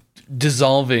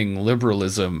mind-dissolving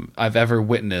liberalism I've ever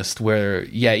witnessed, where,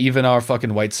 even our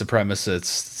fucking white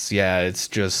supremacists, it's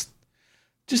just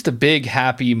a big,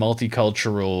 happy,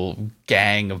 multicultural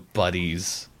gang of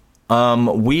buddies.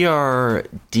 We are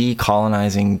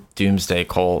decolonizing doomsday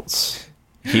cults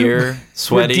here,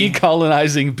 Sweaty. We're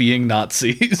decolonizing being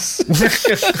Nazis.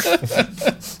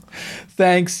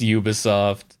 Thanks,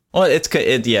 Ubisoft. Well, it's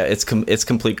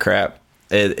complete crap.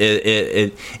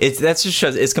 It's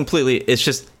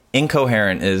just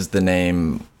incoherent is the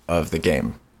name of the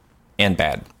game, and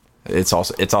bad. It's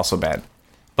also bad.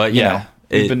 But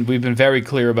we've been very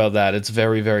clear about that. It's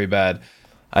very, very bad.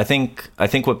 I think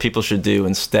what people should do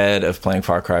instead of playing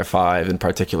Far Cry 5 in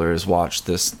particular is watch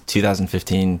this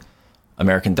 2015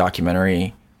 American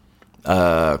documentary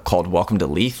called Welcome to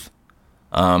Leith.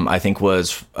 I think was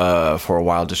for a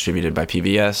while distributed by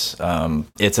PBS.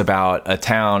 It's about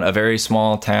a very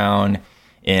small town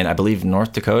in, I believe,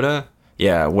 North Dakota.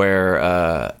 Yeah, where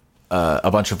a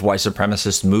bunch of white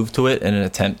supremacists moved to it in an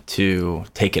attempt to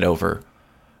take it over.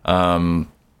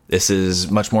 This is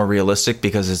much more realistic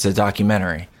because it's a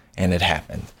documentary and it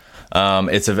happened.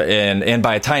 And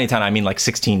by a tiny town, I mean like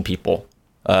 16 people.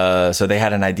 So they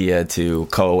had an idea to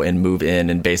go and move in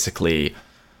and basically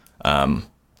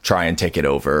try and take it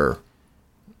over,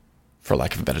 for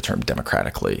lack of a better term,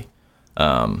 democratically.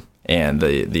 And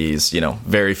these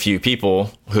very few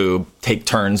people who take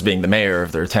turns being the mayor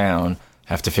of their town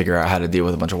have to figure out how to deal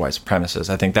with a bunch of white supremacists.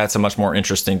 I think that's a much more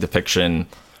interesting depiction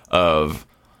of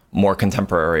more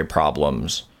contemporary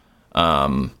problems.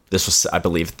 This was, I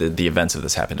believe, the events of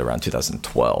this happened around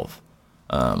 2012.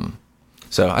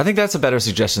 So I think that's a better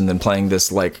suggestion than playing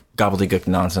this like gobbledygook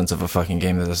nonsense of a fucking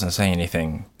game that doesn't say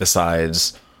anything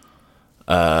besides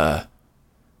that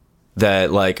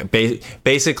like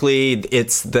basically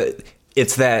it's the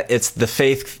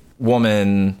faith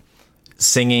woman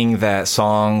singing that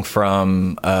song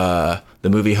from the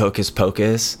movie Hocus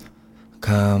Pocus.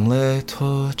 Come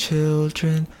little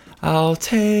children, I'll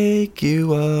take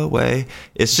you away.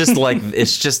 It's just like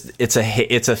it's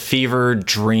a fever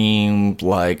dream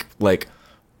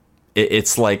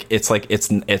it's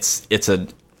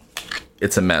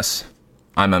a mess.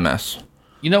 I'm a mess.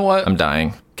 You know what? I'm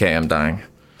dying. Okay, I'm dying.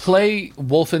 Play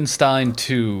Wolfenstein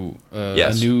 2,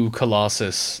 Yes. A New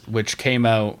Colossus, which came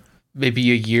out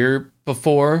maybe a year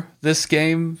before this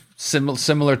game,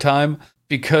 similar time,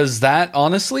 because that,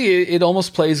 honestly, it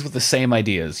almost plays with the same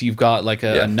ideas. You've got like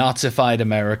a Nazified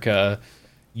America,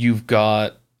 you've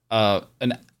got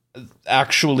an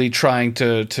actually trying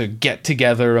to get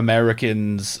together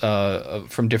Americans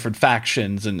from different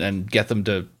factions and get them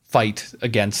to fight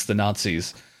against the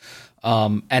Nazis.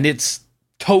 And it's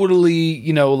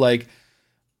totally, like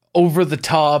over the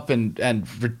top and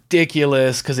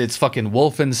ridiculous because it's fucking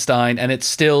Wolfenstein, and it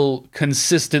still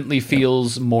consistently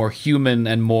feels more human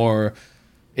and more,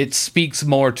 it speaks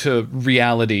more to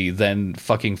reality than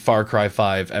fucking Far Cry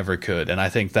 5 ever could. And I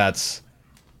think that's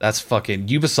fucking,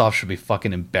 Ubisoft should be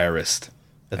fucking embarrassed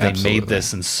that they made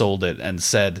this and sold it and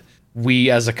said, we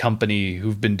as a company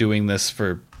who've been doing this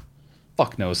for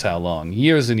fuck knows how long,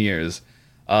 years and years,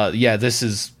 this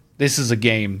is a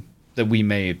game that we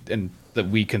made and that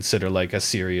we consider like a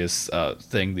serious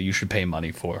thing that you should pay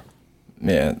money for.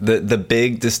 Yeah, the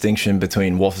big distinction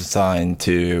between Wolfenstein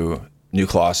 2, New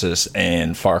Colossus,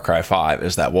 and Far Cry 5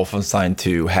 is that Wolfenstein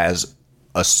 2 has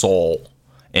a soul,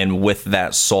 and with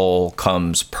that soul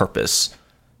comes purpose.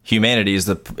 Humanity is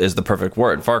the perfect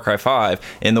word. Far Cry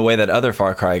 5, in the way that other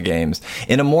Far Cry games,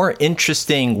 in a more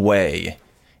interesting way.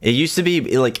 It used to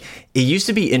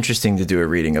be interesting to do a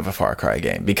reading of a Far Cry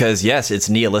game because yes, it's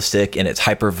nihilistic and it's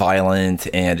hyper violent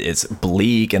and it's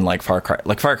bleak, and like Far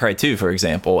Cry 2, for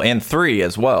example, and 3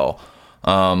 as well,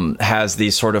 has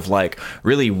these sort of like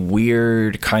really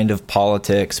weird kind of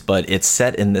politics, but it's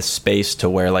set in this space to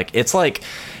where like it's like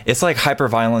hyper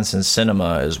violence in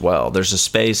cinema as well. There's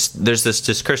this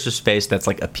discursive space that's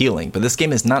like appealing, but this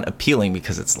game is not appealing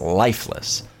because it's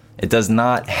lifeless. It does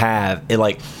not have it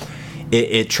like.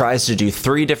 It tries to do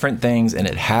 3 different things and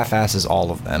it half-asses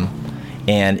all of them,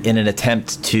 and in an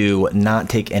attempt to not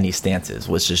take any stances,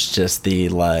 which is just the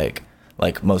like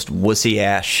most wussy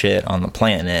ass shit on the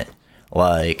planet.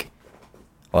 Like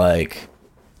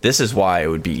this is why it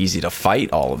would be easy to fight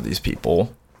all of these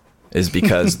people, is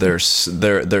because they're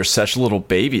such little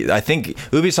babies. I think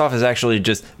Ubisoft is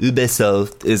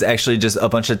actually just a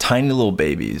bunch of tiny little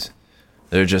babies.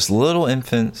 They're just little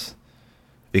infants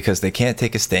because they can't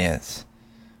take a stance,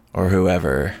 or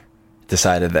whoever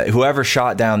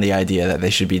shot down the idea that they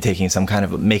should be taking some kind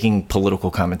of making political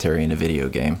commentary in a video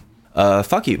game.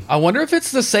 Fuck you. I wonder if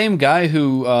it's the same guy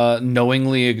who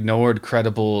knowingly ignored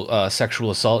credible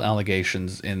sexual assault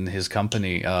allegations in his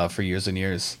company for years and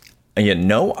years.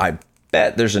 And I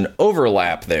bet there's an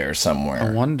overlap there somewhere. I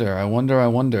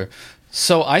wonder.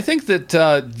 So I think that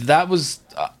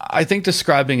I think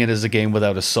describing it as a game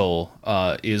without a soul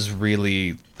is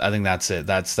really, I think that's it.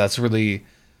 That's really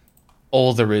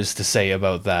all there is to say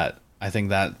about that. I think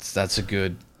that's a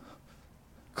good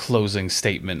closing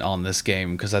statement on this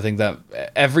game, because I think that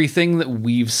everything that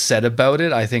we've said about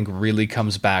it, I think really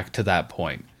comes back to that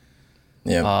point.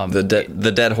 Yeah,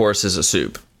 the dead horse is a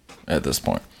soup at this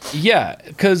point. Yeah,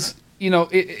 because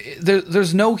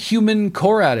there's no human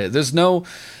core at it. There's no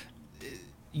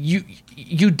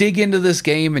you dig into this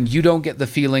game and you don't get the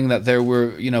feeling that there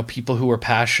were people who were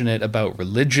passionate about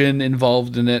religion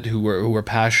involved in it, who were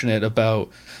passionate about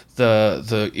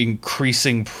the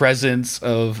increasing presence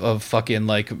of fucking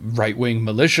like right-wing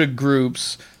militia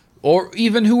groups, or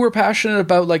even who were passionate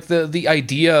about like the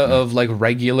idea of like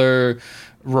regular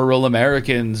rural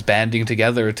Americans banding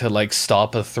together to like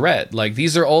stop a threat. Like,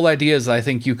 these are all ideas I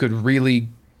think you could really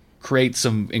create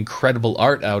some incredible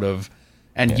art out of.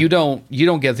 And you don't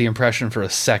get the impression for a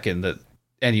second that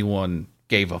anyone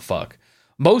gave a fuck.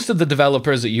 Most of the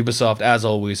developers at Ubisoft, as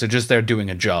always, are just there doing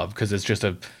a job, because it's just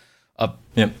a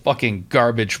fucking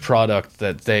garbage product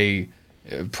that they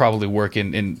probably work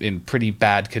in pretty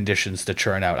bad conditions to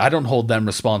churn out. I don't hold them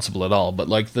responsible at all, but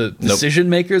like the decision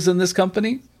makers in this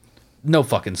company, no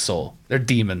fucking soul. They're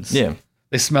demons. Yeah.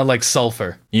 They smell like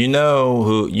sulfur.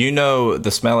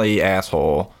 The smelly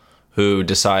asshole who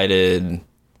decided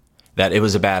that it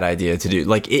was a bad idea to do.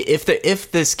 Like,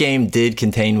 if this game did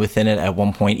contain within it at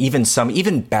one point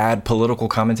even bad political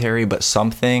commentary, but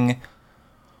something.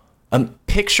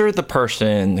 Picture the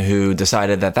person who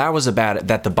decided that was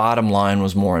that the bottom line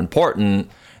was more important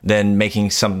than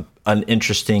making an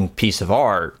interesting piece of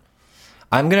art.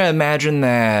 I'm gonna imagine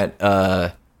that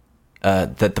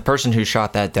that the person who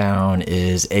shot that down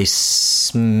is a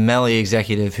smelly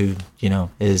executive who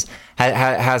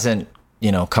hasn't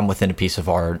come within a piece of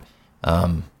art,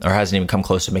 or hasn't even come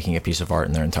close to making a piece of art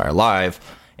in their entire life,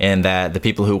 and that the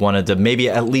people who wanted to maybe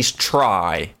at least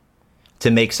try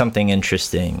to make something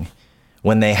interesting.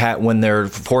 When they're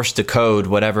forced to code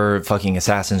whatever fucking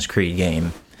Assassin's Creed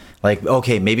game, like,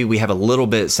 okay, maybe we have a little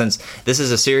bit, since this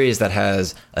is a series that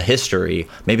has a history,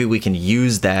 maybe we can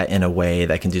use that in a way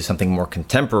that can do something more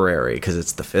contemporary, because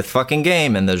it's the 5th fucking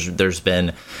game, and there's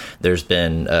been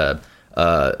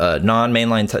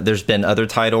non-mainline, there's been other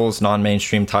titles,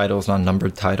 non-mainstream titles,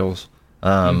 non-numbered titles.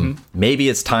 Maybe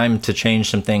it's time to change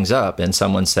some things up, and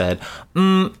someone said,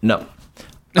 no.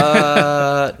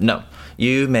 No.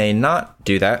 You may not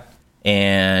do that,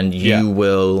 and you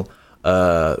will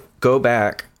go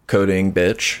back, coding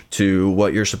bitch, to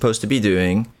what you're supposed to be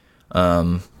doing,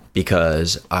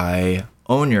 because I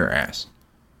own your ass.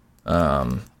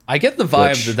 I get the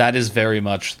vibe that is very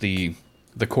much the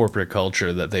corporate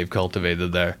culture that they've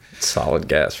cultivated there. Solid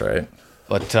gas, right?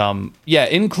 But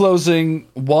in closing,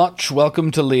 watch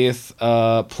Welcome to Leith,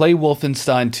 play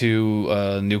Wolfenstein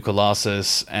 2, New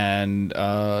Colossus, and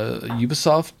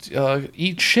Ubisoft,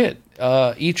 eat shit.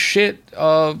 Eat shit,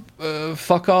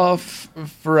 fuck off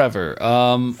forever.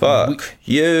 Fuck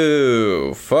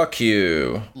you.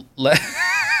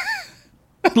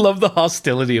 I love the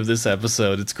hostility of this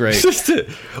episode. It's great.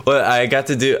 Well, I got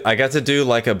to do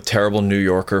like a terrible New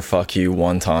Yorker fuck you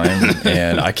one time,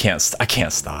 and I can't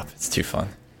stop. It's too fun.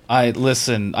 I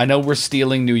know we're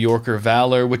stealing New Yorker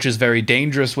valor, which is very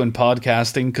dangerous when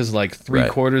podcasting, because like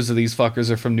 3/4 of these fuckers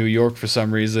are from New York for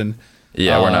some reason.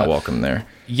 Yeah, we're not welcome there.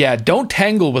 Yeah, don't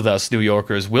tangle with us, New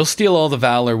Yorkers. We'll steal all the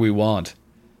valor we want.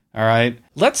 All right,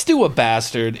 let's do a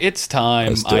bastard. It's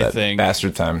time. I think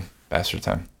bastard time.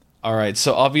 All right,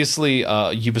 so obviously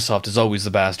Ubisoft is always the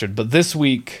bastard, but this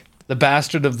week, the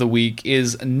bastard of the week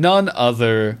is none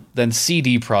other than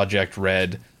CD Projekt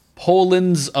Red,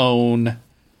 Poland's own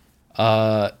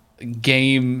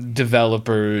game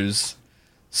developers.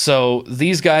 So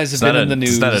these guys have been in the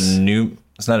news. It's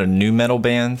not a new metal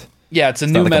band. Yeah, it's a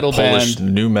new metal Polish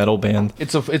band. New metal band.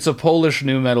 It's a Polish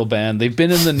new metal band. They've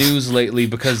been in the news lately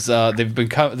because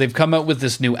they've come out with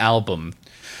this new album.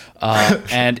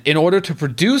 And in order to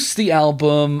produce the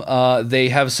album, they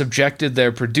have subjected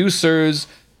their producers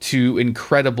to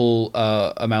incredible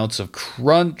amounts of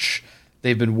crunch.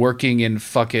 They've been working in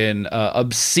fucking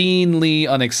obscenely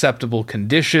unacceptable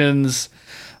conditions.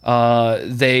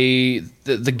 The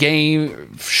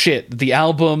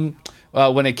album,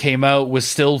 when it came out, was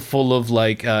still full of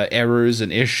like errors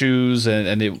and issues,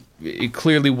 and it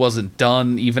clearly wasn't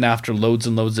done even after loads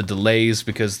and loads of delays,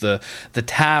 because the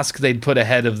task they'd put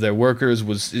ahead of their workers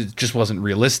just wasn't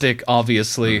realistic,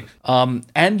 obviously.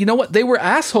 And you know what? They were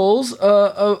assholes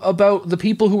about the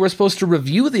people who were supposed to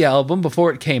review the album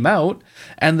before it came out,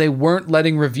 and they weren't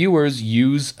letting reviewers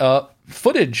use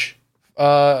footage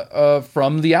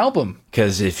from the album.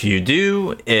 Because if you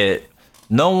do it,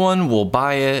 no one will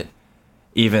buy it,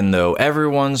 even though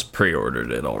everyone's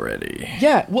pre-ordered it already.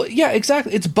 Yeah, well, yeah,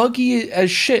 exactly. It's buggy as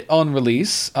shit on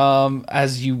release,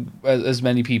 as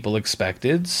many people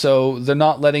expected. So they're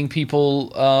not letting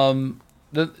people.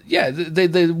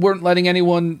 They weren't letting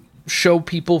anyone show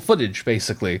people footage,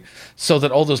 basically, so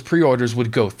that all those pre-orders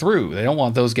would go through. They don't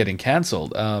want those getting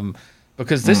canceled.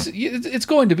 Because it's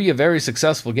going to be a very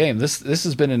successful game. This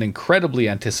has been an incredibly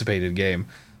anticipated game,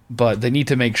 but they need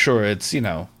to make sure it's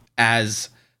as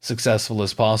successful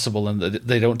as possible, and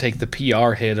they don't take the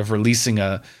PR hit of releasing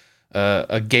a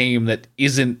game that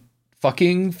isn't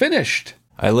fucking finished.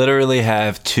 I literally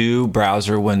have 2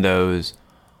 browser windows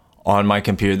on my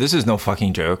computer. This is no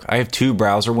fucking joke. I have 2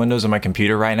 browser windows on my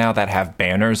computer right now that have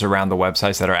banners around the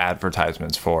websites that are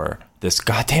advertisements for this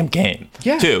goddamn game.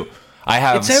 Yeah. 2. I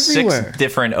have 6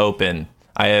 different open.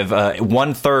 I have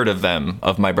 1/3 of them,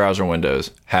 of my browser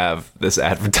windows, have this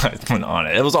advertisement on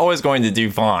it. It was always going to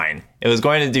do fine.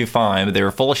 But they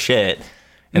were full of shit,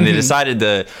 and they decided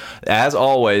to, as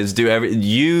always,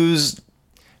 use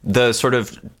their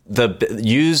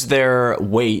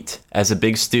weight as a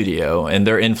big studio and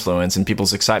their influence and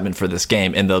people's excitement for this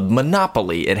game and the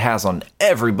monopoly it has on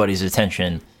everybody's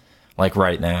attention, like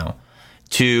right now,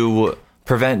 to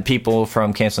prevent people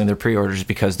from canceling their pre-orders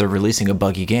because they're releasing a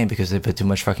buggy game because they put too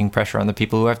much fucking pressure on the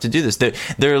people who have to do this.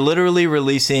 They're literally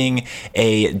releasing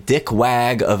a dick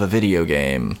wag of a video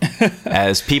game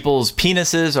as people's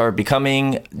penises are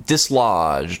becoming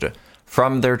dislodged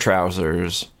from their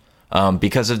trousers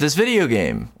because of this video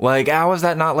game. Like, how is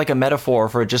that not like a metaphor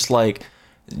for just like,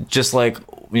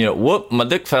 whoop, my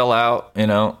dick fell out,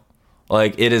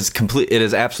 Like, it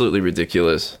is absolutely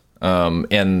ridiculous.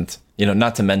 And,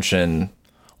 not to mention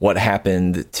what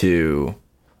happened to,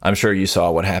 I'm sure you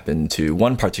saw what happened to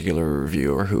one particular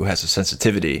reviewer who has a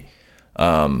sensitivity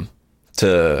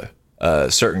to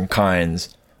certain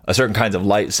kinds of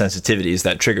light sensitivities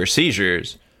that trigger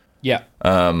seizures. Yeah.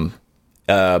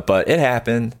 But it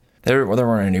happened. There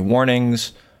weren't any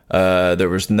warnings. There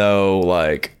was no,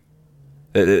 like,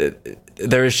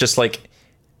 there is just like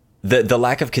the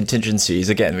lack of contingencies.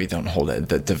 Again, we don't hold it.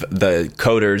 The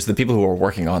coders, the people who are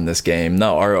working on this game,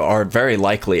 are very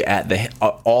likely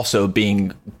also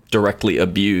being directly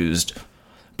abused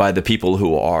by the people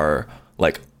who are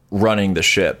like running the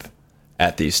ship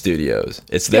at these studios.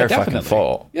 It's their fucking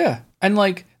fault. Yeah, and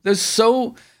like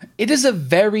it is a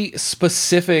very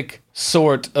specific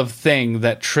sort of thing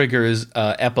that triggers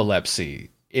epilepsy.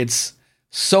 It's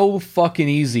so fucking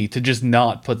easy to just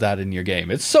not put that in your game.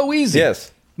 It's so easy.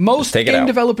 Yes. Most game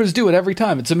developers do it every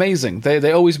time. It's amazing.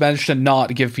 They always manage to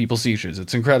not give people seizures.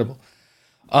 It's incredible.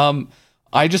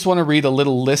 I just want to read a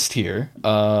little list here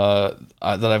that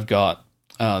I've got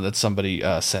that somebody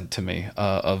sent to me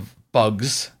of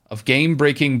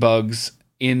game-breaking bugs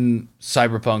in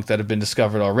Cyberpunk that have been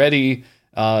discovered already.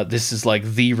 This is like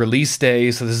the release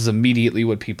day, so this is immediately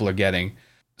what people are getting.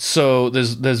 So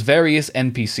there's various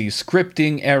NPC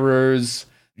scripting errors.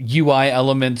 UI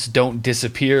elements don't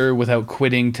disappear without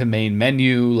quitting to main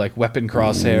menu, like weapon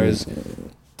crosshairs.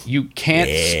 You can't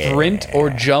sprint or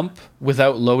jump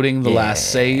without loading the last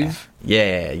save.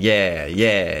 Yeah.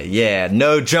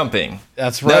 No jumping.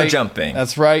 That's right. No jumping.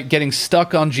 That's right. Getting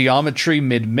stuck on geometry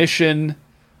mid-mission,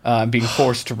 being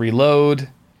forced to reload.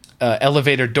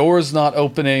 Elevator doors not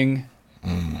opening.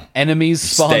 Enemies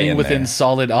spawning within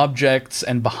solid objects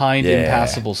and behind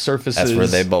impassable surfaces. That's where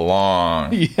they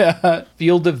belong. Yeah.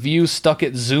 Field of view stuck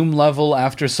at zoom level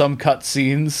after some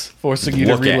cutscenes, forcing you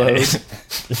to reload.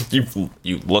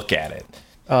 You look at it.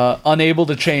 Unable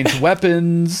to change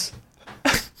weapons.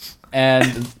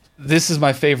 And this is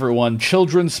my favorite one.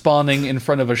 Children spawning in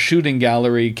front of a shooting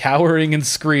gallery, cowering and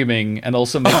screaming, and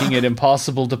also making it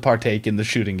impossible to partake in the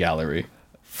shooting gallery.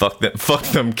 Fuck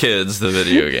them kids, the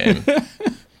video game.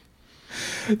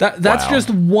 That's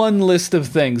just one list of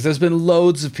things. There's been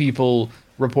loads of people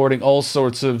reporting all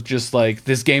sorts of just like,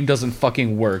 this game doesn't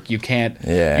fucking work. You can't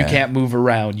move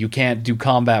around. You can't do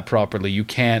combat properly. You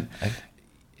can't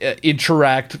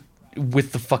interact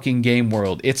with the fucking game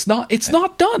world. It's not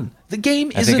done. The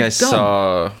game isn't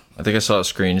done. I think I saw a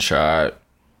screenshot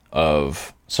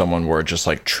of someone where just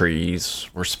like trees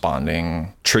were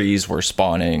spawning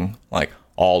like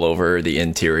all over the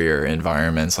interior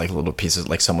environments, like little pieces,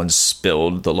 like someone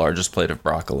spilled the largest plate of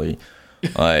broccoli.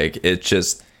 Like, it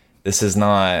just, this is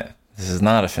not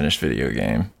a finished video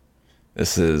game.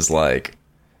 This is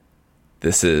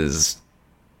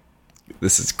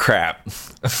crap.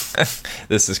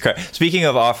 This is crap. Speaking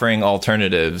of offering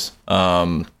alternatives,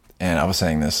 and I was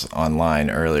saying this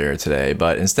online earlier today,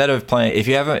 but instead of playing,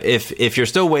 if you're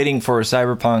still waiting for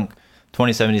Cyberpunk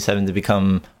 2077 to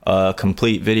become a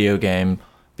complete video game,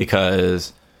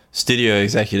 because studio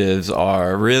executives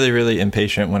are really, really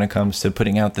impatient when it comes to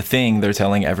putting out the thing they're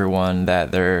telling everyone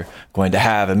that they're going to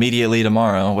have immediately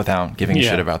tomorrow without giving a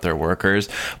shit about their workers,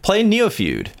 play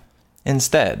Neofeud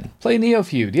instead. Play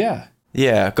Neofeud, yeah.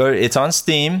 Yeah, it's on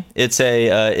Steam. It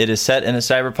is set in a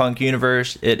cyberpunk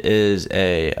universe. It is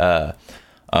a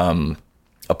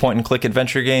point and click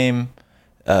adventure game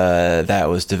that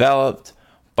was developed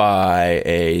by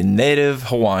a native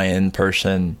Hawaiian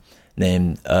person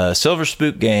named Silver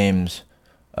Spook Games,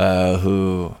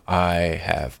 who I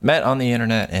have met on the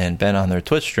internet and been on their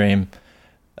Twitch stream.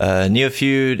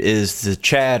 Neofeud is the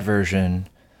Chad version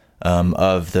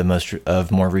of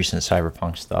more recent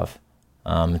cyberpunk stuff.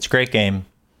 It's a great game,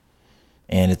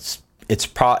 and it's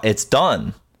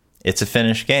done. It's a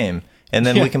finished game, and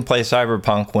then we can play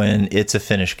Cyberpunk when it's a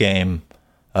finished game.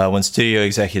 When studio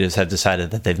executives have decided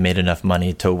that they've made enough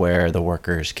money to where the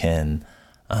workers can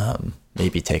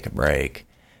maybe take a break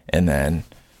and then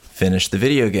finish the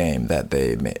video game that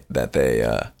they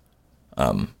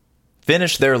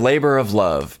finish their labor of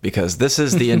love, because this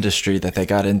is the industry that they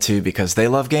got into because they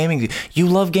love gaming. You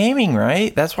love gaming,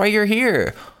 right? That's why you're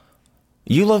here.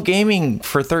 You love gaming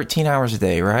for 13 hours a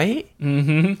day, right?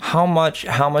 Mm-hmm. How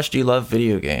much do you love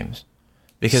video games?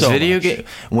 Because So video much. game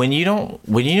when you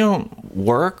don't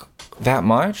work that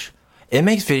much, it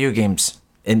makes video games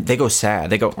and they go sad.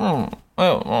 They go,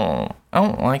 I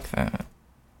don't like that.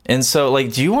 And so,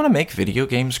 like, do you want to make video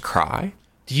games cry?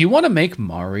 Do you want to make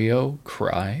Mario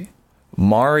cry?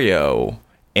 Mario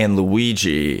and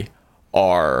Luigi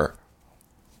are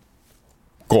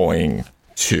going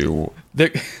to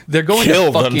They're going kill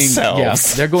to fucking themselves. Yeah,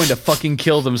 they're going to fucking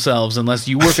kill themselves unless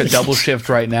you work a double shift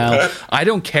right now. I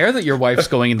don't care that your wife's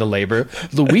going into labor.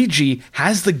 Luigi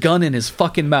has the gun in his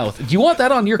fucking mouth. Do you want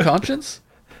that on your conscience?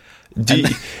 Do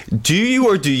you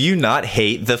or do you not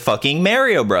hate the fucking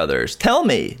Mario Brothers? Tell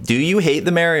me, do you hate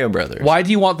the Mario Brothers? Why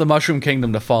do you want the Mushroom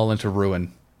Kingdom to fall into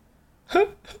ruin?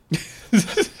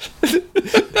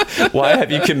 Why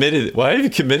have you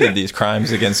committed these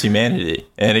crimes against humanity?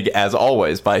 And as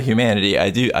always, by humanity, I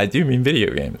do mean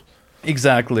video games.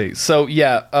 Exactly. So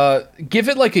yeah, give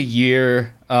it like a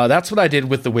year. That's what I did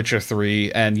with The Witcher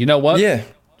 3, and you know what? Yeah.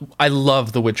 I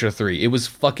love The Witcher 3. It was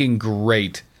fucking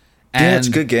great. Yeah, it's a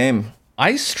And good game.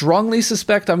 I strongly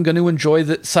suspect I'm going to enjoy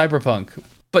the Cyberpunk,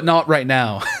 but not right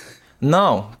now.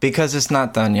 No, because it's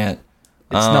not done yet.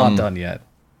 It's not done yet.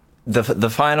 The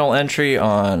final entry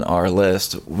on our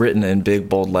list, written in big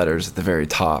bold letters at the very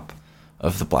top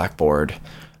of the blackboard,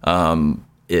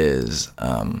 is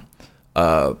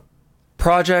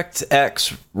Project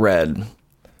X Red.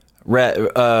 Red.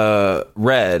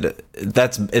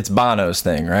 It's Bono's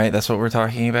thing, right? That's what we're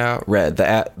talking about. Red,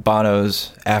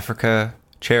 Bono's Africa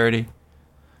charity.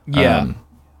 Yeah.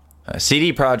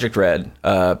 CD Project Red,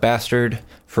 bastard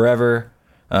forever.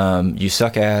 You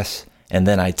suck ass. And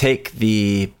then I take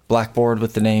the blackboard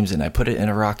with the names and I put it in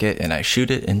a rocket and I shoot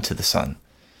it into the sun.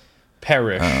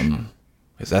 Perish.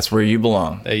 Because that's where you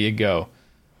belong. There you go.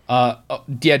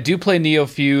 Yeah, do play Neo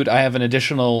Feud. I have an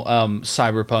additional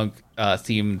Cyberpunk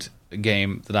themed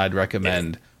game that I'd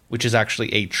recommend, which is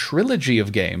actually a trilogy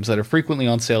of games that are frequently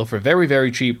on sale for very, very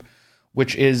cheap,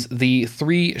 which is the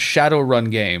 3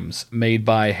 Shadowrun games made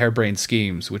by Harebrained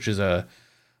Schemes, which is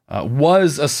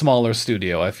was a smaller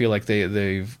studio. I feel like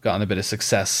they've gotten a bit of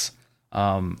success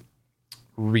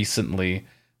recently.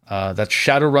 That's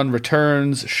Shadowrun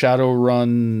Returns,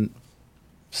 Shadowrun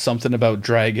something about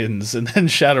dragons, and then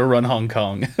Shadowrun Hong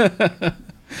Kong.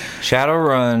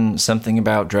 Shadowrun something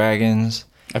about dragons.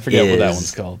 I forget what that is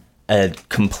one's called. A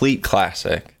complete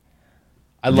classic.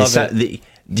 I love it.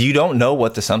 You don't know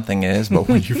what the something is, but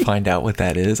when you find out what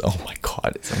that is, oh my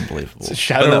god, it's unbelievable.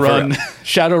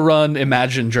 Shadowrun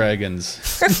Imagine Dragons.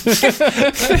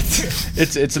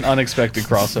 It's an unexpected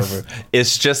crossover.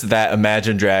 It's just that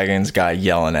Imagine Dragons guy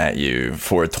yelling at you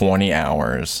for 20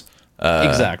 hours.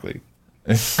 Exactly.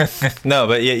 No,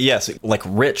 but yes, like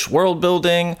rich world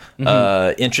building,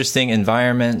 interesting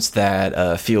environments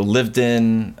that feel lived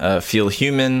in, feel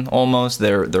human almost.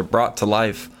 They're brought to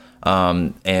life,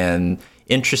 and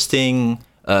interesting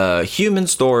human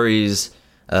stories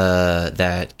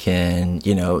that can,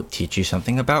 teach you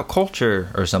something about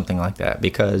culture or something like that.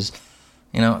 Because,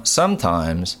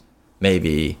 sometimes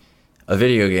maybe a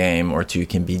video game or two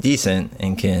can be decent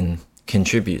and can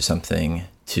contribute something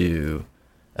to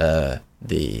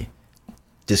the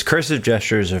discursive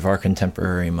gestures of our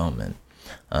contemporary moment.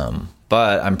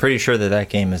 But I'm pretty sure that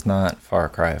game is not Far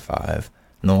Cry 5,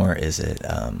 nor is it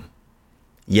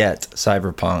yet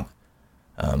Cyberpunk,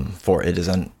 for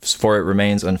it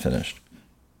remains unfinished.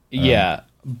 Yeah,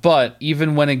 but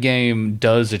even when a game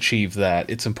does achieve that,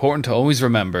 it's important to always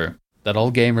remember that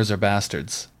all gamers are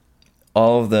bastards.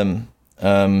 All of them.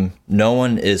 No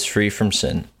one is free from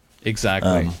sin.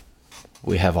 Exactly.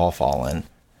 We have all fallen.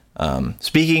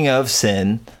 Speaking of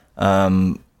sin,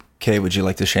 Kay, would you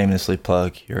like to shamelessly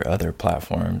plug your other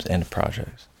platforms and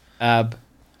projects?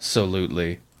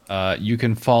 Absolutely. You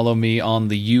can follow me on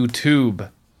the YouTube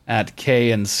at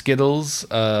K and Skittles.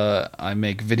 I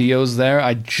make videos there.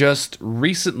 I just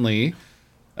recently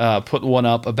put one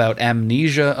up about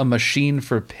Amnesia, a Machine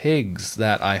for Pigs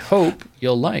that I hope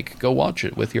you'll like. Go watch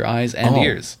it with your eyes and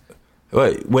ears.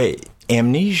 Wait.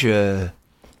 Amnesia,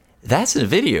 that's a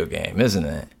video game, isn't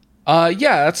it?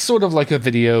 Yeah, that's sort of like a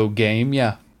video game,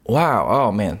 yeah. Wow.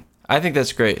 Oh, man. I think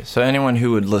that's great. So anyone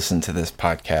who would listen to this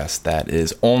podcast that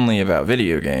is only about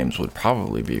video games would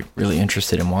probably be really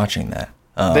interested in watching that.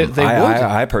 They would.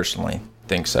 I personally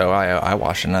think so. I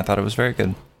watched it and I thought it was very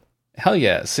good. Hell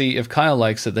yeah. See, if Kyle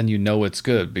likes it, then you know it's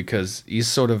good because he's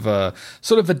sort of a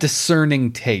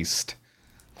discerning taste.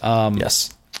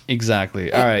 Yes.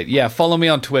 Exactly. All right. Yeah, follow me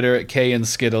on Twitter at K and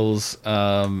Skittles.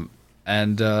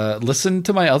 And listen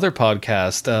to my other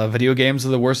podcast, Video Games Are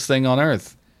the Worst Thing on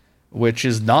Earth, which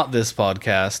is not this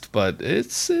podcast, but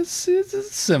it's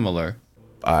similar.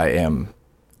 I am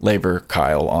Labor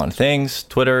Kyle on Things,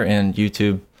 Twitter, and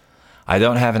YouTube. I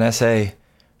don't have an essay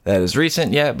that is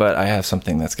recent yet, but I have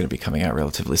something that's going to be coming out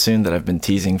relatively soon that I've been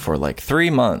teasing for like 3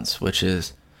 months, which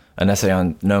is an essay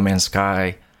on No Man's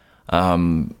Sky,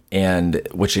 and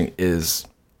which is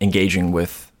engaging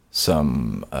with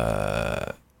some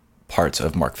parts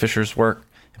of Mark Fisher's work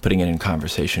and putting it in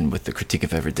conversation with the Critique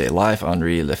of Everyday Life,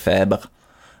 Henri Lefebvre,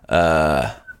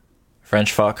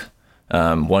 French fuck,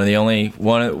 one of the only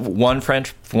one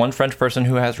French person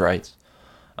who has rights,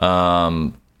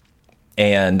 and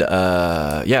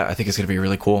I think it's gonna be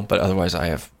really cool. But otherwise, I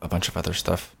have a bunch of other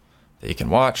stuff that you can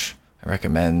watch. I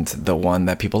recommend the one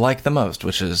that people like the most,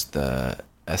 which is the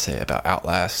essay about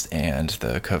Outlast and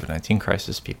the COVID-19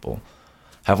 crisis. People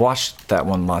have watched that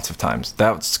one lots of times.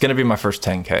 That's going to be my first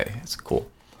 10K. It's cool.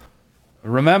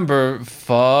 Remember,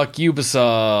 fuck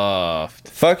Ubisoft.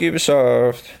 Fuck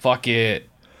Ubisoft. Fuck it.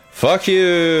 Fuck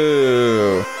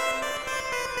you.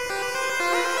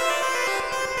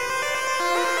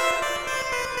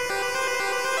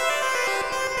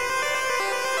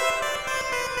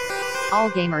 All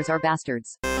gamers are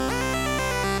bastards.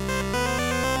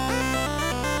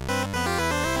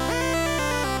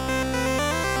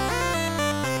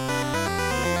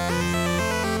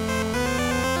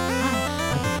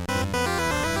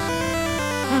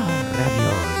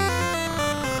 Ravioli.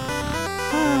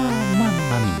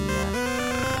 Mamma mia.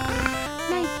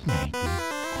 Nighty nighty.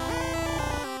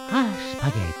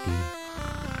 Spaghetti.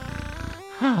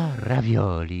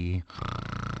 Ravioli.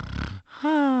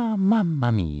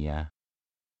 Mamma mia.